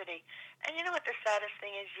tragedy. And you know what the saddest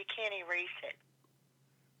thing is? You can't erase it.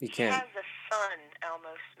 You can't. He has a son,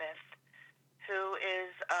 Elmo Smith, who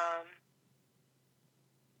is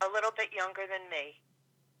a little bit younger than me.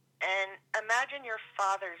 And imagine your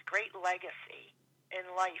father's great legacy in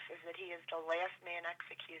life is that he is the last man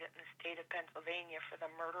executed in the state of Pennsylvania for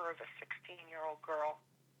the murder of a 16-year-old girl.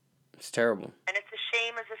 It's terrible. And it's a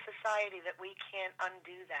shame as a society that we can't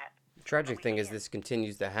undo that. The tragic thing is this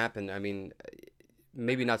continues to happen. I mean,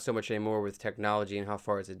 maybe not so much anymore with technology and how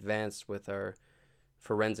far it's advanced with our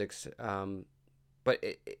forensics, but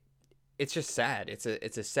it's just sad. It's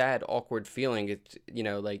a sad, awkward feeling. It's,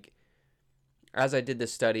 like, as I did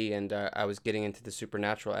this study and I was getting into the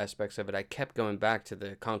supernatural aspects of it, I kept going back to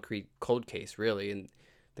the concrete cold case, really, and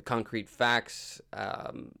the concrete facts,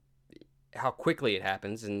 how quickly it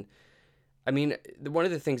happens. And, I mean, one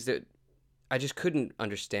of the things that I just couldn't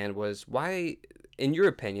understand was why, in your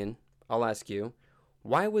opinion, I'll ask you,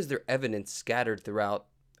 why was there evidence scattered throughout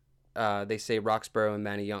they say Roxborough and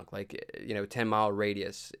Manayunk, 10-mile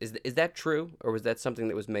radius. Is that true, or was that something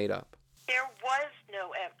that was made up? There was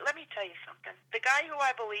no evidence. Let me tell you something. The guy who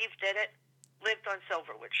I believe did it lived on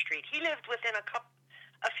Silverwood Street. He lived within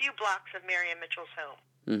a few blocks of Marian Mitchell's home.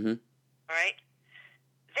 Mm-hmm. All right?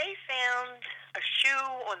 They found a shoe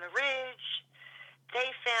on the ridge. They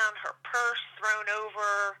found her purse thrown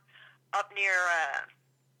over up near,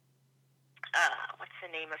 what's the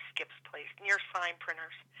name of Skip's place? Near Sign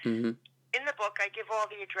Printers. Mm-hmm. In the book, I give all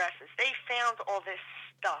the addresses. They found all this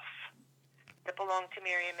stuff that belonged to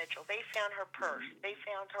Marian Mitchell. They found her purse. They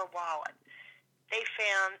found her wallet. They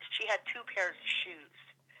found she had 2 pairs of shoes.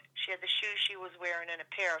 She had the shoes she was wearing and a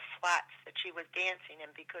pair of flats that she was dancing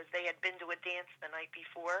in because they had been to a dance the night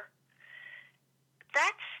before.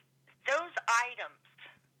 Those items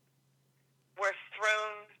were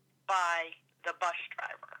thrown by the bus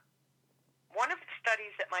driver. One of the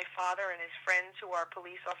studies that my father and his friends who are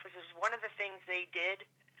police officers, one of the things they did,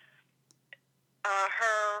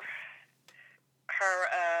 her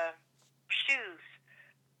shoes,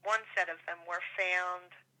 one set of them were found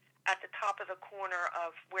at the top of the corner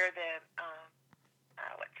of where the,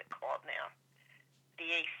 what's it called now? The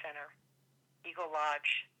Ace Center, Eagle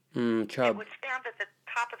Lodge. Chubb. It was found at the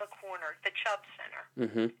top of the corner, the Chubb Center.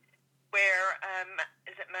 Mm-hmm. Where,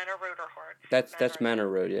 is it Manor Road or Harts? That's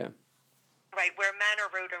Manor Road, yeah. Right, where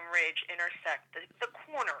Manor Road and Ridge intersect, the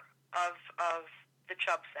corner of the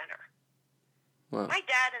Chubb Center. Wow. My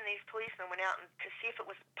dad and these policemen went out to see if it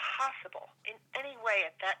was possible in any way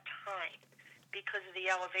at that time, because of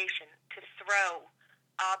the elevation, to throw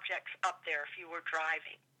objects up there if you were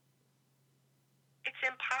driving. It's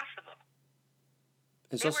impossible.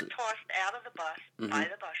 They were tossed out of the bus by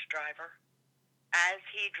the bus driver as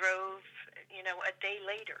he drove, a day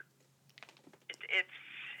later. It's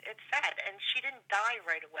sad. And she didn't die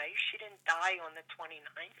right away. She didn't die on the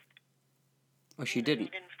 29th. Oh, she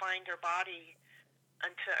didn't? They didn't find her body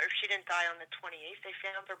or she didn't die on the 28th. They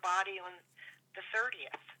found her body on the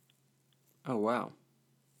 30th. Oh, wow.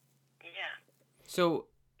 Yeah. So,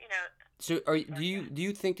 do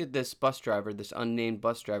you think that this bus driver, this unnamed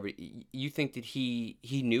bus driver, you think that he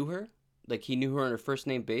knew her? Like, he knew her on a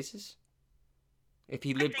first-name basis? If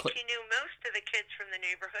he lived... I think he knew most of the kids from the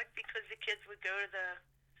neighborhood because the kids would go to the,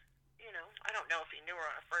 I don't know if he knew her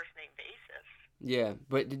on a first-name basis. Yeah,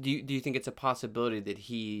 but do you think it's a possibility that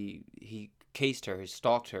he cased her, he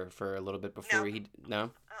stalked her for a little bit before he...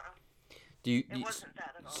 No? It wasn't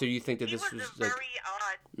that at all. So you think that this was very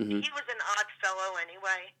odd... Mm-hmm. He was an odd fellow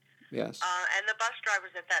anyway. Yes. And the bus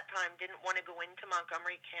drivers at that time didn't want to go into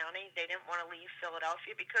Montgomery County. They didn't want to leave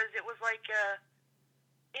Philadelphia because it was like,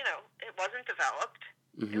 it wasn't developed.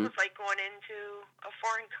 Mm-hmm. It was like going into a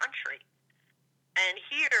foreign country. And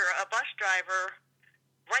here, a bus driver,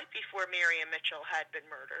 right before Marian Mitchell had been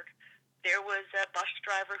murdered, there was a bus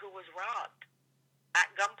driver who was robbed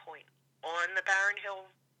at gunpoint on the Barron Hill,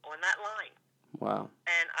 on that line. Wow.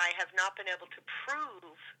 And I have not been able to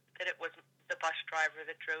prove that it was the bus driver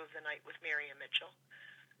that drove the night with Marian Mitchell.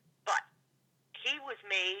 But he was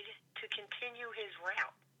made to continue his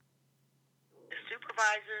route. The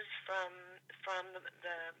supervisors from the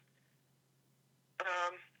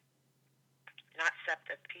not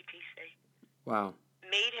SEPTA, PTC. Wow.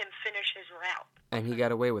 Made him finish his route. And he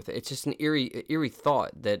got away with it. It's just an eerie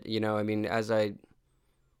thought that, as I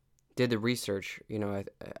did the research,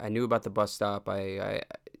 I knew about the bus stop. I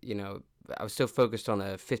was so focused on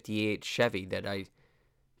a 58 Chevy that I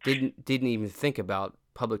didn't even think about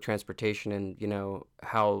public transportation and,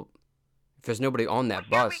 how if there's nobody on that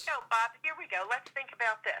bus. Here we go, Bob. Here we go. Let's think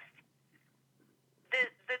about this.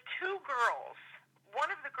 The 2 girls, one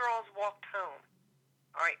of the girls walked home,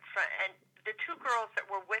 all right, and the 2 girls that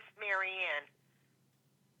were with Marianne,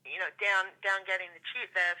 down getting the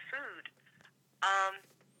food,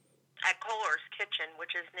 at Kohler's Kitchen,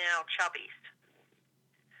 which is now Chubby's.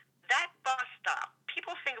 That bus stop,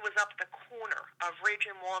 people think it was up the corner of Ridge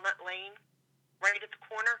and Walnut Lane, right at the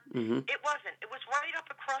corner. Mm-hmm. It wasn't. It was right up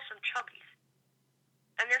across from Chubby's.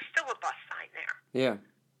 And there's still a bus sign there. Yeah.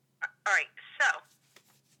 All right, so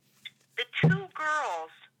the 2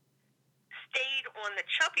 girls stayed on the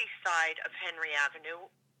Chubby side of Henry Avenue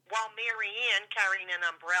while Marianne, carrying an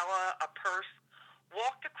umbrella, a purse,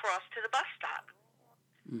 walked across to the bus stop.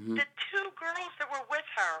 Mm-hmm. The 2 girls that were with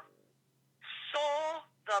her saw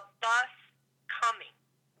the bus coming.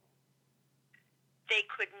 They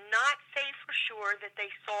could not say for sure that they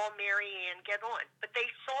saw Marianne get on, but they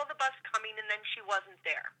saw the bus coming and then she wasn't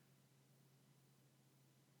there.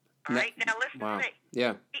 All right, now listen to me.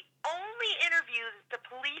 Yeah. The only interview that the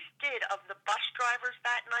police did of the bus drivers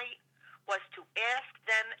that night was to ask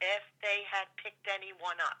them if they had picked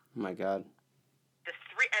anyone up. Oh my God.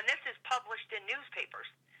 And this is published in newspapers.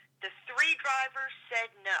 The 3 drivers said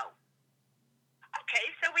no. Okay,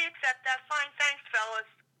 so we accept that. Fine, thanks, fellas.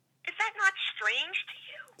 Is that not strange to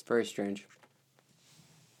you? It's very strange.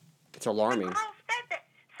 It's alarming. The girl said that.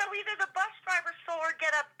 So either the bus driver saw her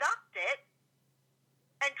get abducted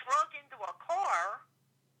and drugged into a car,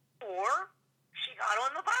 or she got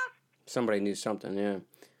on the bus. Somebody knew something, yeah.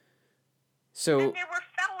 So And there were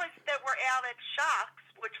fellas that were out at Shocks,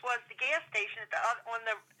 which was the gas station on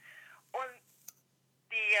the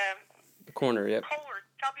corner, yep. Kohler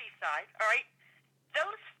Tubby side, all right?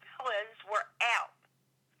 Those fellas were out,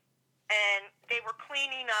 and they were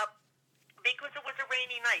cleaning up because it was a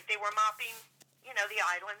rainy night. They were mopping, the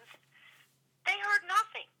islands. They heard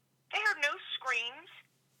nothing. They heard no screams.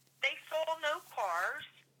 They saw no cars.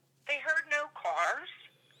 They heard no cars.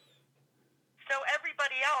 So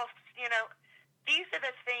everybody else, these are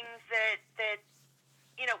the things that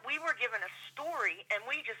we were given a story, and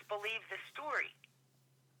we just believed the story.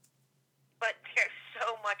 But there's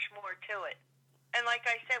so much more to it. And like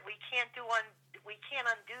I said, we can't undo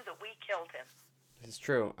that we killed him. it's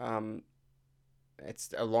true.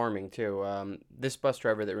 It's alarming, too. This bus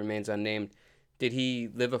driver that remains unnamed, did he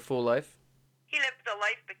live a full life? He lived a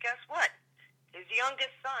life, but guess what? His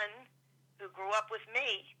youngest son, who grew up with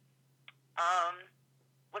me,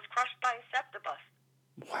 was crushed by a SEPTA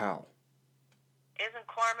bus. Wow. Isn't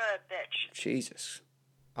karma a bitch? Jesus.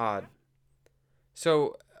 Odd.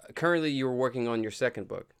 So, currently you're working on your second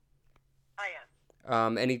book. I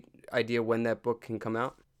am. Any idea when that book can come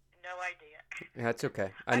out? No idea. That's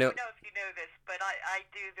okay. I don't know if you know this, but I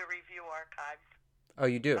do the review archives. Oh,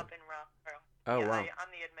 you do? Up in Rockville. Oh, yeah, wow.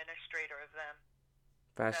 I'm the administrator of them.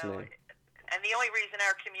 Fascinating. So, and the only reason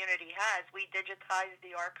our community we digitize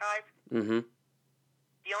the archive. Mm-hmm.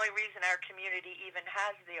 The only reason our community even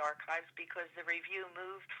has the archives because the review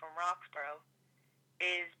moved from Roxborough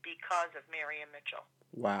is because of Mary and Mitchell.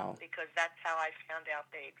 Wow. Because that's how I found out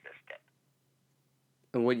they existed.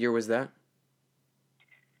 And what year was that?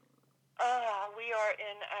 We are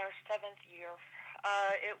in our 7th year.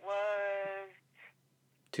 It was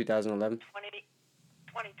 2011?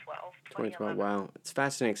 2012. 2012, wow. It's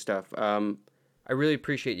fascinating stuff. I really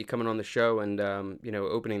appreciate you coming on the show and,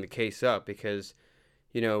 opening the case up because,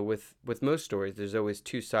 with most stories, there's always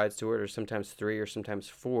 2 sides to it, or sometimes 3, or sometimes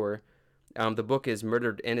 4. The book is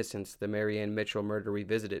Murdered Innocence, the Mary Ann Mitchell Murder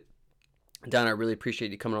Revisited. Don, I really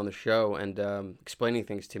appreciate you coming on the show and explaining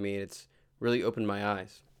things to me. It's really opened my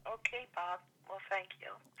eyes. Okay, Bob. Well, thank you.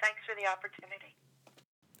 Thanks for the opportunity.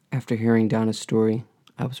 After hearing Donna's story,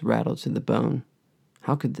 I was rattled to the bone.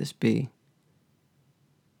 How could this be?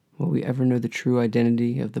 Will we ever know the true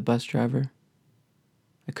identity of the bus driver?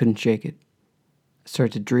 I couldn't shake it. I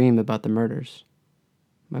started to dream about the murders.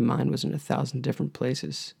 My mind was in 1,000 different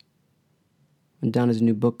places. When Donna's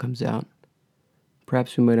new book comes out,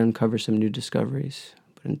 perhaps we might uncover some new discoveries,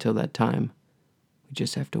 but until that time, we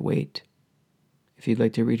just have to wait. If you'd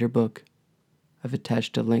like to read her book, I've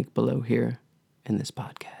attached a link below here in this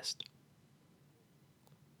podcast.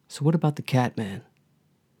 So what about the Catman?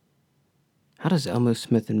 How does Elmo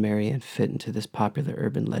Smith and Mary Ann fit into this popular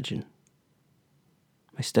urban legend?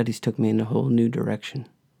 My studies took me in a whole new direction.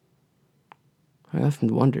 I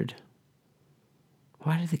often wondered,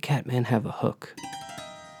 why did the Catman have a hook?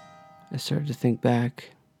 I started to think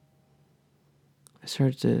back. I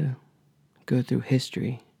started to go through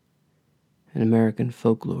history and American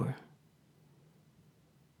folklore.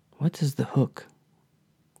 What does the hook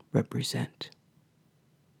represent?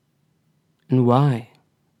 And why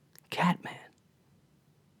Catman?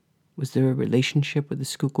 Was there a relationship with the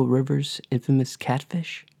Schuylkill River's infamous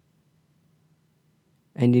catfish?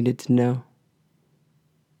 I needed to know,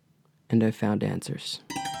 and I found answers.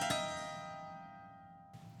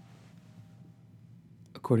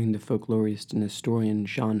 According to folklorist and historian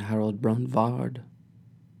Jean-Harold Brunvard,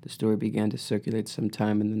 the story began to circulate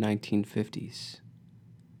sometime in the 1950s.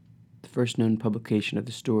 The first known publication of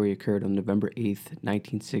the story occurred on November 8th,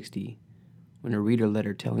 1960, when a reader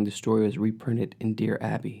letter telling the story was reprinted in Dear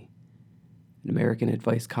Abby, an American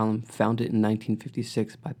advice column founded in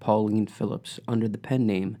 1956 by Pauline Phillips under the pen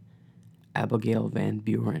name Abigail Van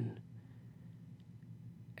Buren,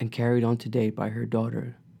 and carried on today by her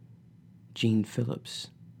daughter, Jean Phillips,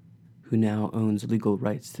 who now owns legal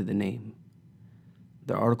rights to the name.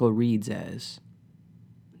 The article reads as,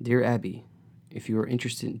 Dear Abby, if you are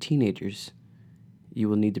interested in teenagers, you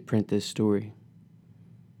will need to print this story.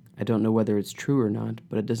 I don't know whether it's true or not,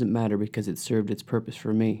 but it doesn't matter because it served its purpose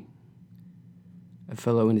for me. A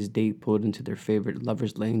fellow and his date pulled into their favorite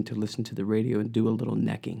lover's lane to listen to the radio and do a little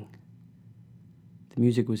necking. The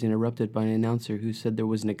music was interrupted by an announcer who said there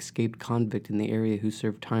was an escaped convict in the area who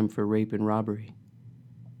served time for rape and robbery.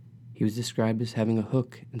 He was described as having a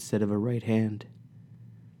hook instead of a right hand.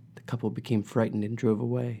 The couple became frightened and drove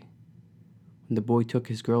away. When the boy took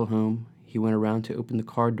his girl home, he went around to open the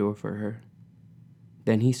car door for her.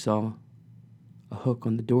 Then he saw a hook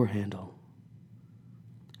on the door handle.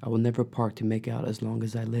 I will never park to make out as long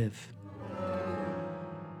as I live.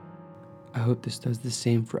 I hope this does the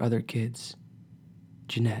same for other kids.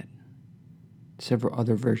 Jeanette. Several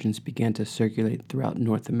other versions began to circulate throughout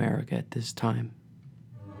North America at this time,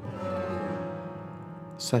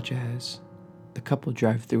 such as the couple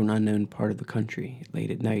drive through an unknown part of the country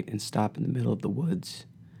late at night and stop in the middle of the woods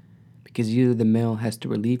because either the male has to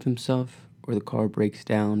relieve himself or the car breaks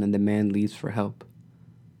down and the man leaves for help.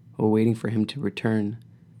 While waiting for him to return,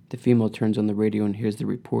 the female turns on the radio and hears the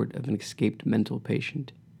report of an escaped mental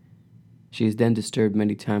patient. She is then disturbed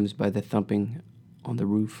many times by the thumping on the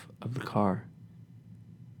roof of the car.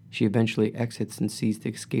 She eventually exits and sees the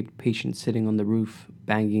escaped patient sitting on the roof,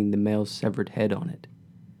 banging the male's severed head on it.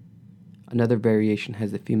 Another variation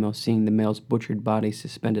has the female seeing the male's butchered body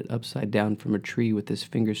suspended upside down from a tree with his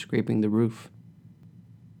finger scraping the roof.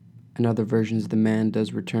 In other versions, the man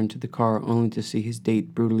does return to the car only to see his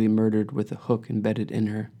date brutally murdered with a hook embedded in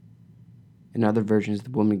her. In other versions,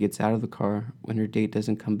 the woman gets out of the car when her date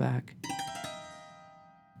doesn't come back,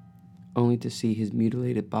 only to see his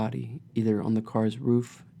mutilated body either on the car's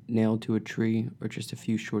roof, nailed to a tree, or just a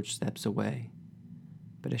few short steps away.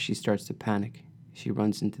 But as she starts to panic, she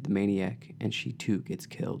runs into the maniac and she too gets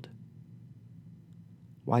killed.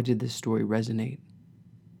 Why did this story resonate?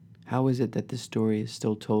 How is it that this story is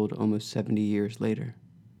still told almost 70 years later?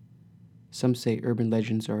 Some say urban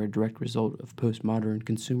legends are a direct result of postmodern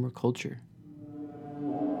consumer culture.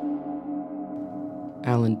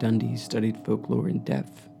 Alan Dundee studied folklore in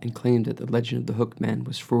depth and claimed that the legend of the Hook Man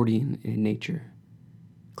was Freudian in nature,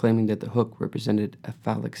 claiming that the hook represented a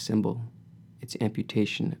phallic symbol, its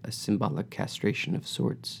amputation a symbolic castration of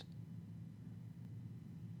sorts.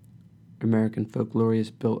 American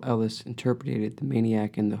folklorist Bill Ellis interpreted the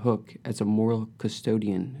maniac in the hook as a moral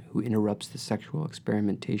custodian who interrupts the sexual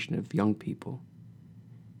experimentation of young people.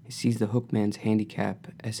 He sees the hook man's handicap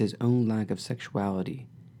as his own lack of sexuality,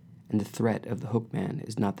 and the threat of the hook man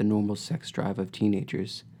is not the normal sex drive of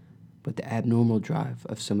teenagers, but the abnormal drive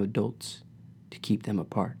of some adults to keep them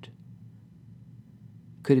apart.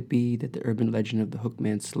 Could it be that the urban legend of the hook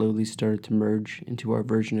man slowly started to merge into our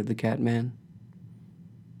version of the Catman?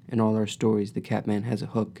 In all our stories, the Catman has a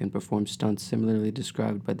hook and performs stunts similarly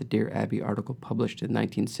described by the Dear Abby article published in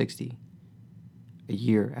 1960, a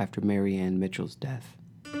year after Mary Ann Mitchell's death.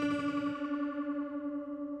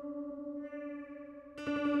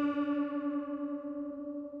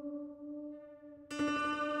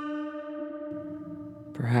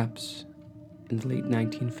 Perhaps in the late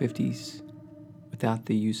 1950s, without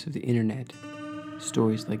the use of the internet,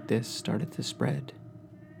 stories like this started to spread.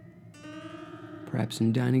 Perhaps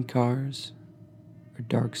in dining cars, or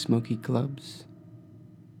dark smoky clubs,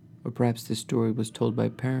 or perhaps this story was told by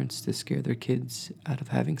parents to scare their kids out of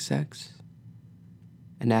having sex.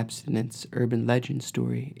 An abstinence urban legend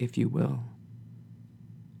story, if you will.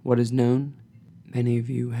 What is known? Many of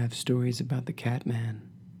you have stories about the Catman.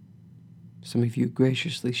 Some of you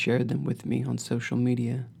graciously shared them with me on social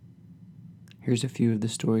media. Here's a few of the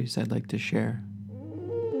stories I'd like to share.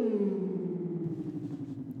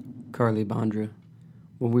 Carly Bondra.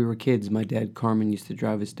 When we were kids, my dad Carmen used to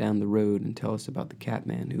drive us down the road and tell us about the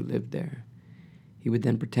Catman who lived there. He would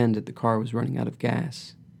then pretend that the car was running out of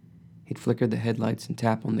gas. He'd flicker the headlights and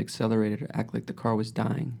tap on the accelerator to act like the car was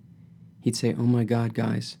dying. He'd say, "Oh my God,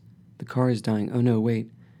 guys, the car is dying. Oh no,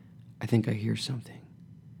 wait, I think I hear something."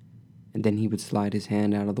 And then he would slide his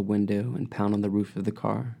hand out of the window and pound on the roof of the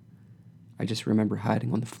car. I just remember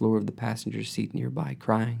hiding on the floor of the passenger seat nearby,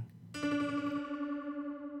 crying.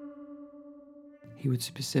 He would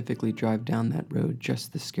specifically drive down that road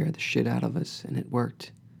just to scare the shit out of us, and it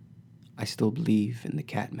worked. I still believe in the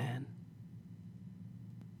Catman.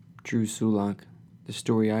 Drew Sulak. The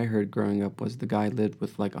story I heard growing up was the guy lived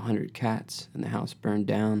with like 100 cats, and the house burned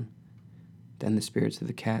down. Then the spirits of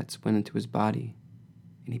the cats went into his body,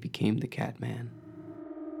 and he became the Catman.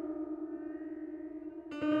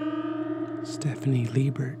 Stephanie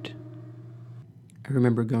Liebert. I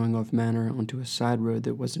remember going off Manor onto a side road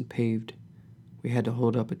that wasn't paved. We had to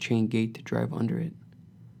hold up a chain gate to drive under it,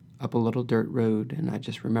 up a little dirt road, and I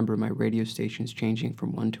just remember my radio stations changing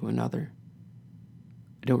from one to another.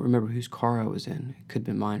 I don't remember whose car I was in. It could have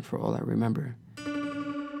been mine for all I remember.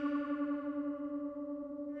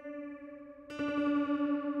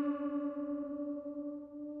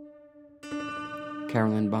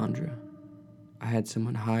 Carolyn Bondra. I had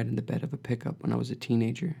someone hide in the bed of a pickup when I was a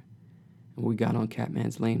teenager. And when we got on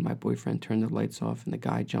Catman's Lane, my boyfriend turned the lights off and the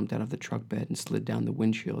guy jumped out of the truck bed and slid down the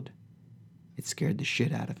windshield. It scared the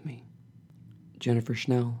shit out of me. Jennifer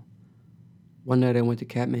Schnell. One night I went to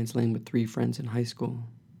Catman's Lane with 3 friends in high school.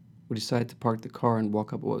 We decided to park the car and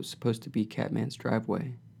walk up what was supposed to be Catman's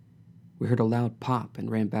driveway. We heard a loud pop and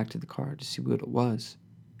ran back to the car to see what it was,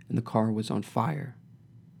 and the car was on fire.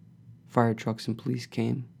 Fire trucks and police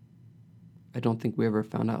came. I don't think we ever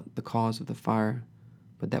found out the cause of the fire,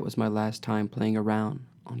 but that was my last time playing around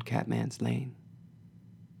on Catman's Lane.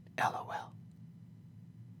 LOL.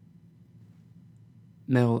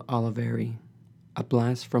 Mel Oliveri. A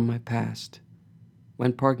blast from my past.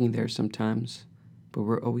 Went parking there sometimes, but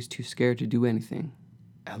we're always too scared to do anything.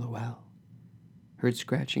 LOL. Heard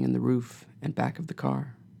scratching in the roof and back of the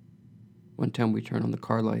car. One time we turned on the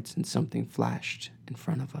car lights and something flashed in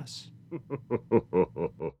front of us.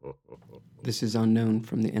 This is unknown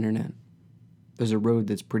from the internet. There's a road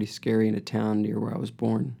that's pretty scary in a town near where I was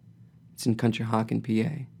born. It's in Conshohocken,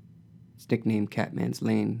 PA. It's nicknamed Catman's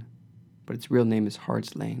Lane, but its real name is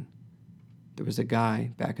Hart's Lane. There was a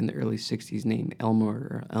guy back in the early 60s named Elmer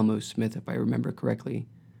or Elmo Smith, if I remember correctly,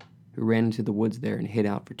 who ran into the woods there and hid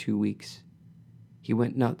out for 2 weeks. He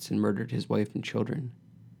went nuts and murdered his wife and children.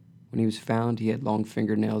 When he was found, he had long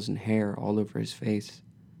fingernails and hair all over his face,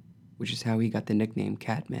 which is how he got the nickname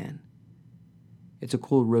Catman. It's a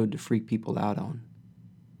cool road to freak people out on.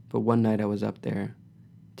 But one night I was up there,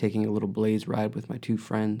 taking a little blaze ride with my 2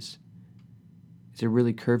 friends. It's a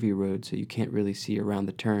really curvy road, so you can't really see around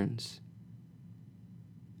the turns.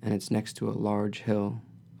 And it's next to a large hill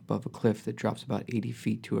above a cliff that drops about 80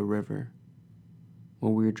 feet to a river.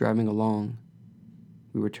 When we were driving along,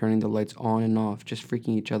 we were turning the lights on and off, just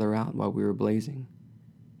freaking each other out while we were blazing,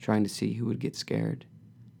 trying to see who would get scared.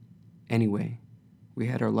 Anyway, we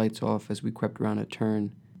had our lights off as we crept around a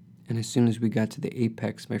turn, and as soon as we got to the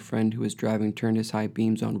apex, my friend who was driving turned his high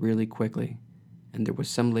beams on really quickly, and there was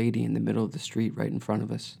some lady in the middle of the street right in front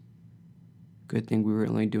of us. Good thing we were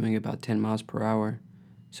only doing about 10 miles per hour,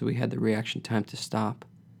 so we had the reaction time to stop,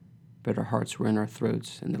 but our hearts were in our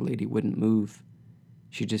throats and the lady wouldn't move.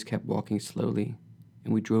 She just kept walking slowly,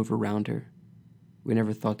 and we drove around her. We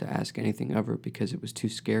never thought to ask anything of her because it was too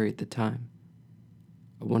scary at the time.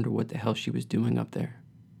 I wonder what the hell she was doing up there.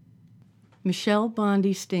 Michelle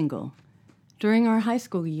Bondi Stingle. During our high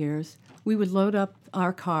school years, we would load up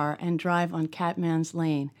our car and drive on Catman's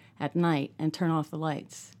Lane at night and turn off the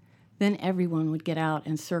lights. Then everyone would get out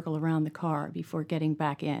and circle around the car before getting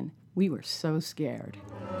back in. We were so scared.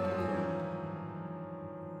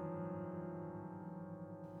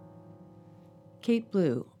 Kate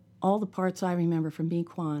Blue. All the parts I remember from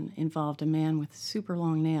Mequon involved a man with super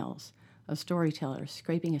long nails, a storyteller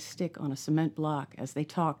scraping a stick on a cement block as they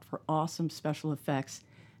talked for awesome special effects,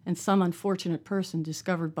 and some unfortunate person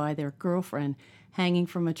discovered by their girlfriend hanging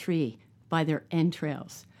from a tree by their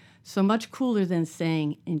entrails. So much cooler than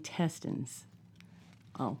saying intestines.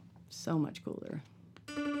 Oh, so much cooler.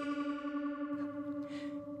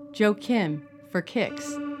 Joe Kim, for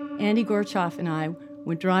kicks. Andy Gorchoff and I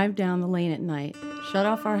would drive down the lane at night, shut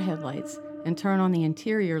off our headlights, and turn on the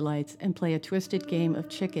interior lights and play a twisted game of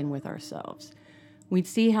chicken with ourselves. We'd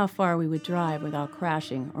see how far we would drive without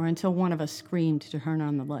crashing or until one of us screamed to turn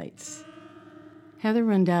on the lights. Heather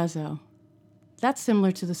Randazzo. That's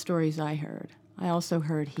similar to the stories I heard. I also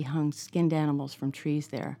heard he hung skinned animals from trees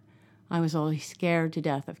there. I was always scared to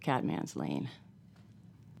death of Catman's Lane.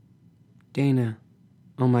 Dana.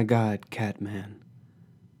 Oh my God, Catman.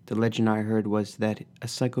 The legend I heard was that a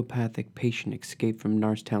psychopathic patient escaped from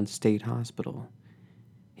Norristown State Hospital.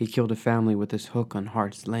 He killed a family with his hook on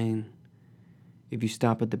Hart's Lane. If you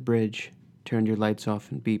stop at the bridge, turn your lights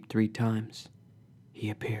off and beep 3 times, he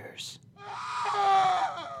appears.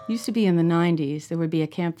 Used to be in the 90s, there would be a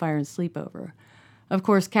campfire and sleepover. Of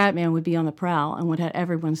course, Catman would be on the prowl and would have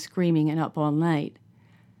everyone screaming and up all night.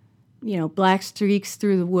 You know, black streaks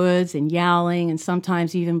through the woods and yowling, and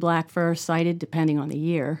sometimes even black fur sighted, depending on the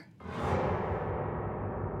year.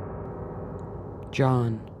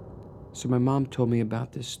 John. So my mom told me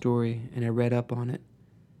about this story, and I read up on it.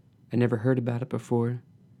 I never heard about it before.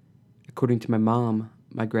 According to my mom,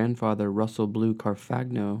 my grandfather, Russell Blue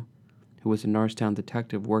Carfagno, who was a Norristown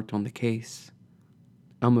detective, worked on the case.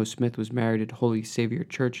 Elmo Smith was married at Holy Savior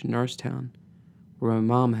Church in Norristown, where my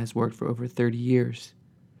mom has worked for over 30 years.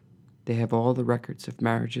 They have all the records of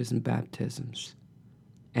marriages and baptisms.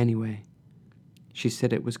 Anyway, she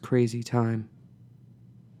said it was crazy time.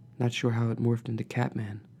 Not sure how it morphed into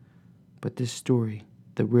Catman, but this story,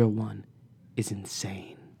 the real one, is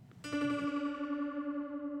insane.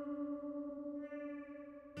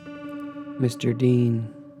 Mr.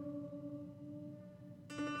 Dean.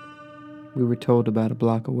 We were told about a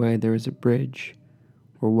block away there is a bridge,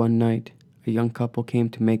 where one night a young couple came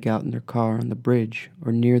to make out in their car on the bridge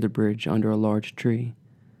or near the bridge under a large tree.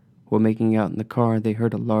 While making out in the car, they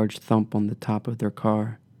heard a large thump on the top of their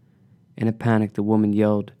car. In a panic, the woman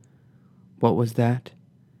yelled, "What was that?"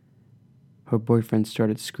 Her boyfriend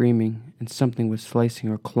started screaming, and something was slicing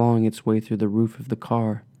or clawing its way through the roof of the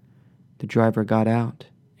car. The driver got out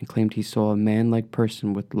and claimed he saw a man-like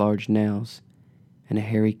person with large nails and a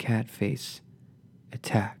hairy cat face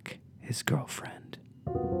attack his girlfriend.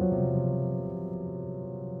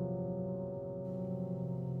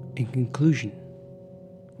 In conclusion,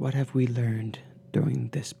 what have we learned during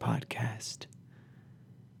this podcast?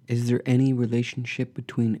 Is there any relationship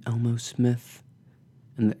between Elmo Smith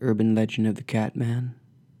and the urban legend of the Catman?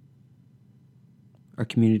 Our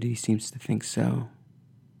community seems to think so.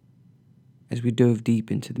 As we dove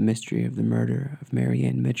deep into the mystery of the murder of Mary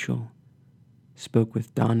Ann Mitchell, spoke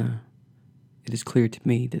with Donna, it is clear to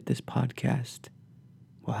me that this podcast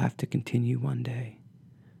will have to continue one day.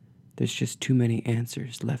 There's just too many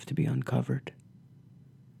answers left to be uncovered.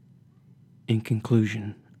 In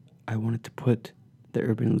conclusion, I wanted to put the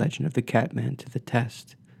urban legend of the Catman to the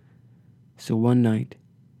test. So one night,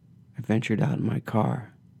 I ventured out in my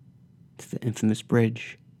car to the infamous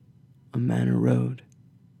bridge on Manor Road.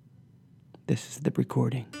 This is the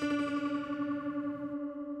recording.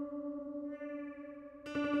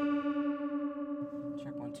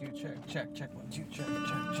 Check 1 2, check 1 2, check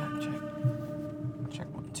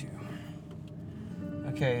 1 2.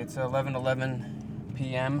 Okay, it's 11:11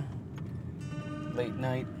 p.m. late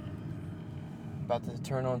night. About to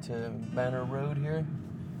turn onto Manor Road here.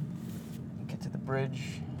 Get to the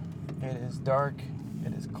bridge. It is dark.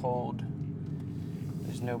 It is cold.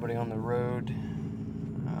 There's nobody on the road.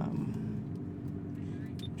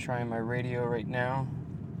 Trying my radio right now.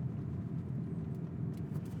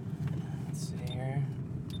 Let's see here.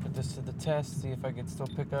 Put this to the test. See if I can still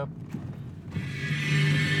pick up.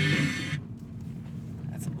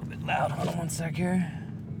 That's a little bit loud. Hold on one sec here.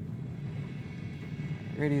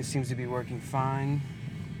 Radio seems to be working fine.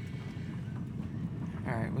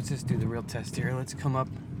 Alright, let's just do the real test here. Let's come up.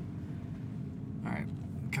 Alright,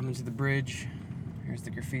 coming to the bridge. Here's the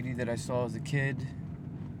graffiti that I saw as a kid.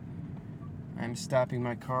 I'm stopping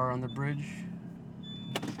my car on the bridge.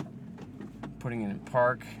 Putting it in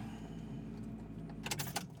park.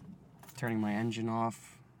 Turning my engine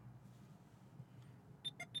off.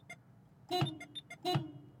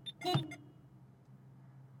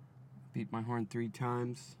 Beat my horn 3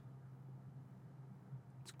 times.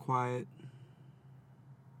 It's quiet.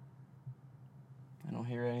 I don't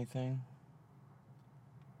hear anything.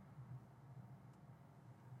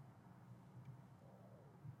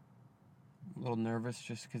 I'm a little nervous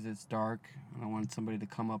just because it's dark. I don't want somebody to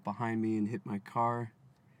come up behind me and hit my car.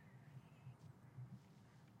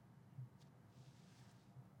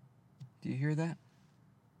 Do you hear that?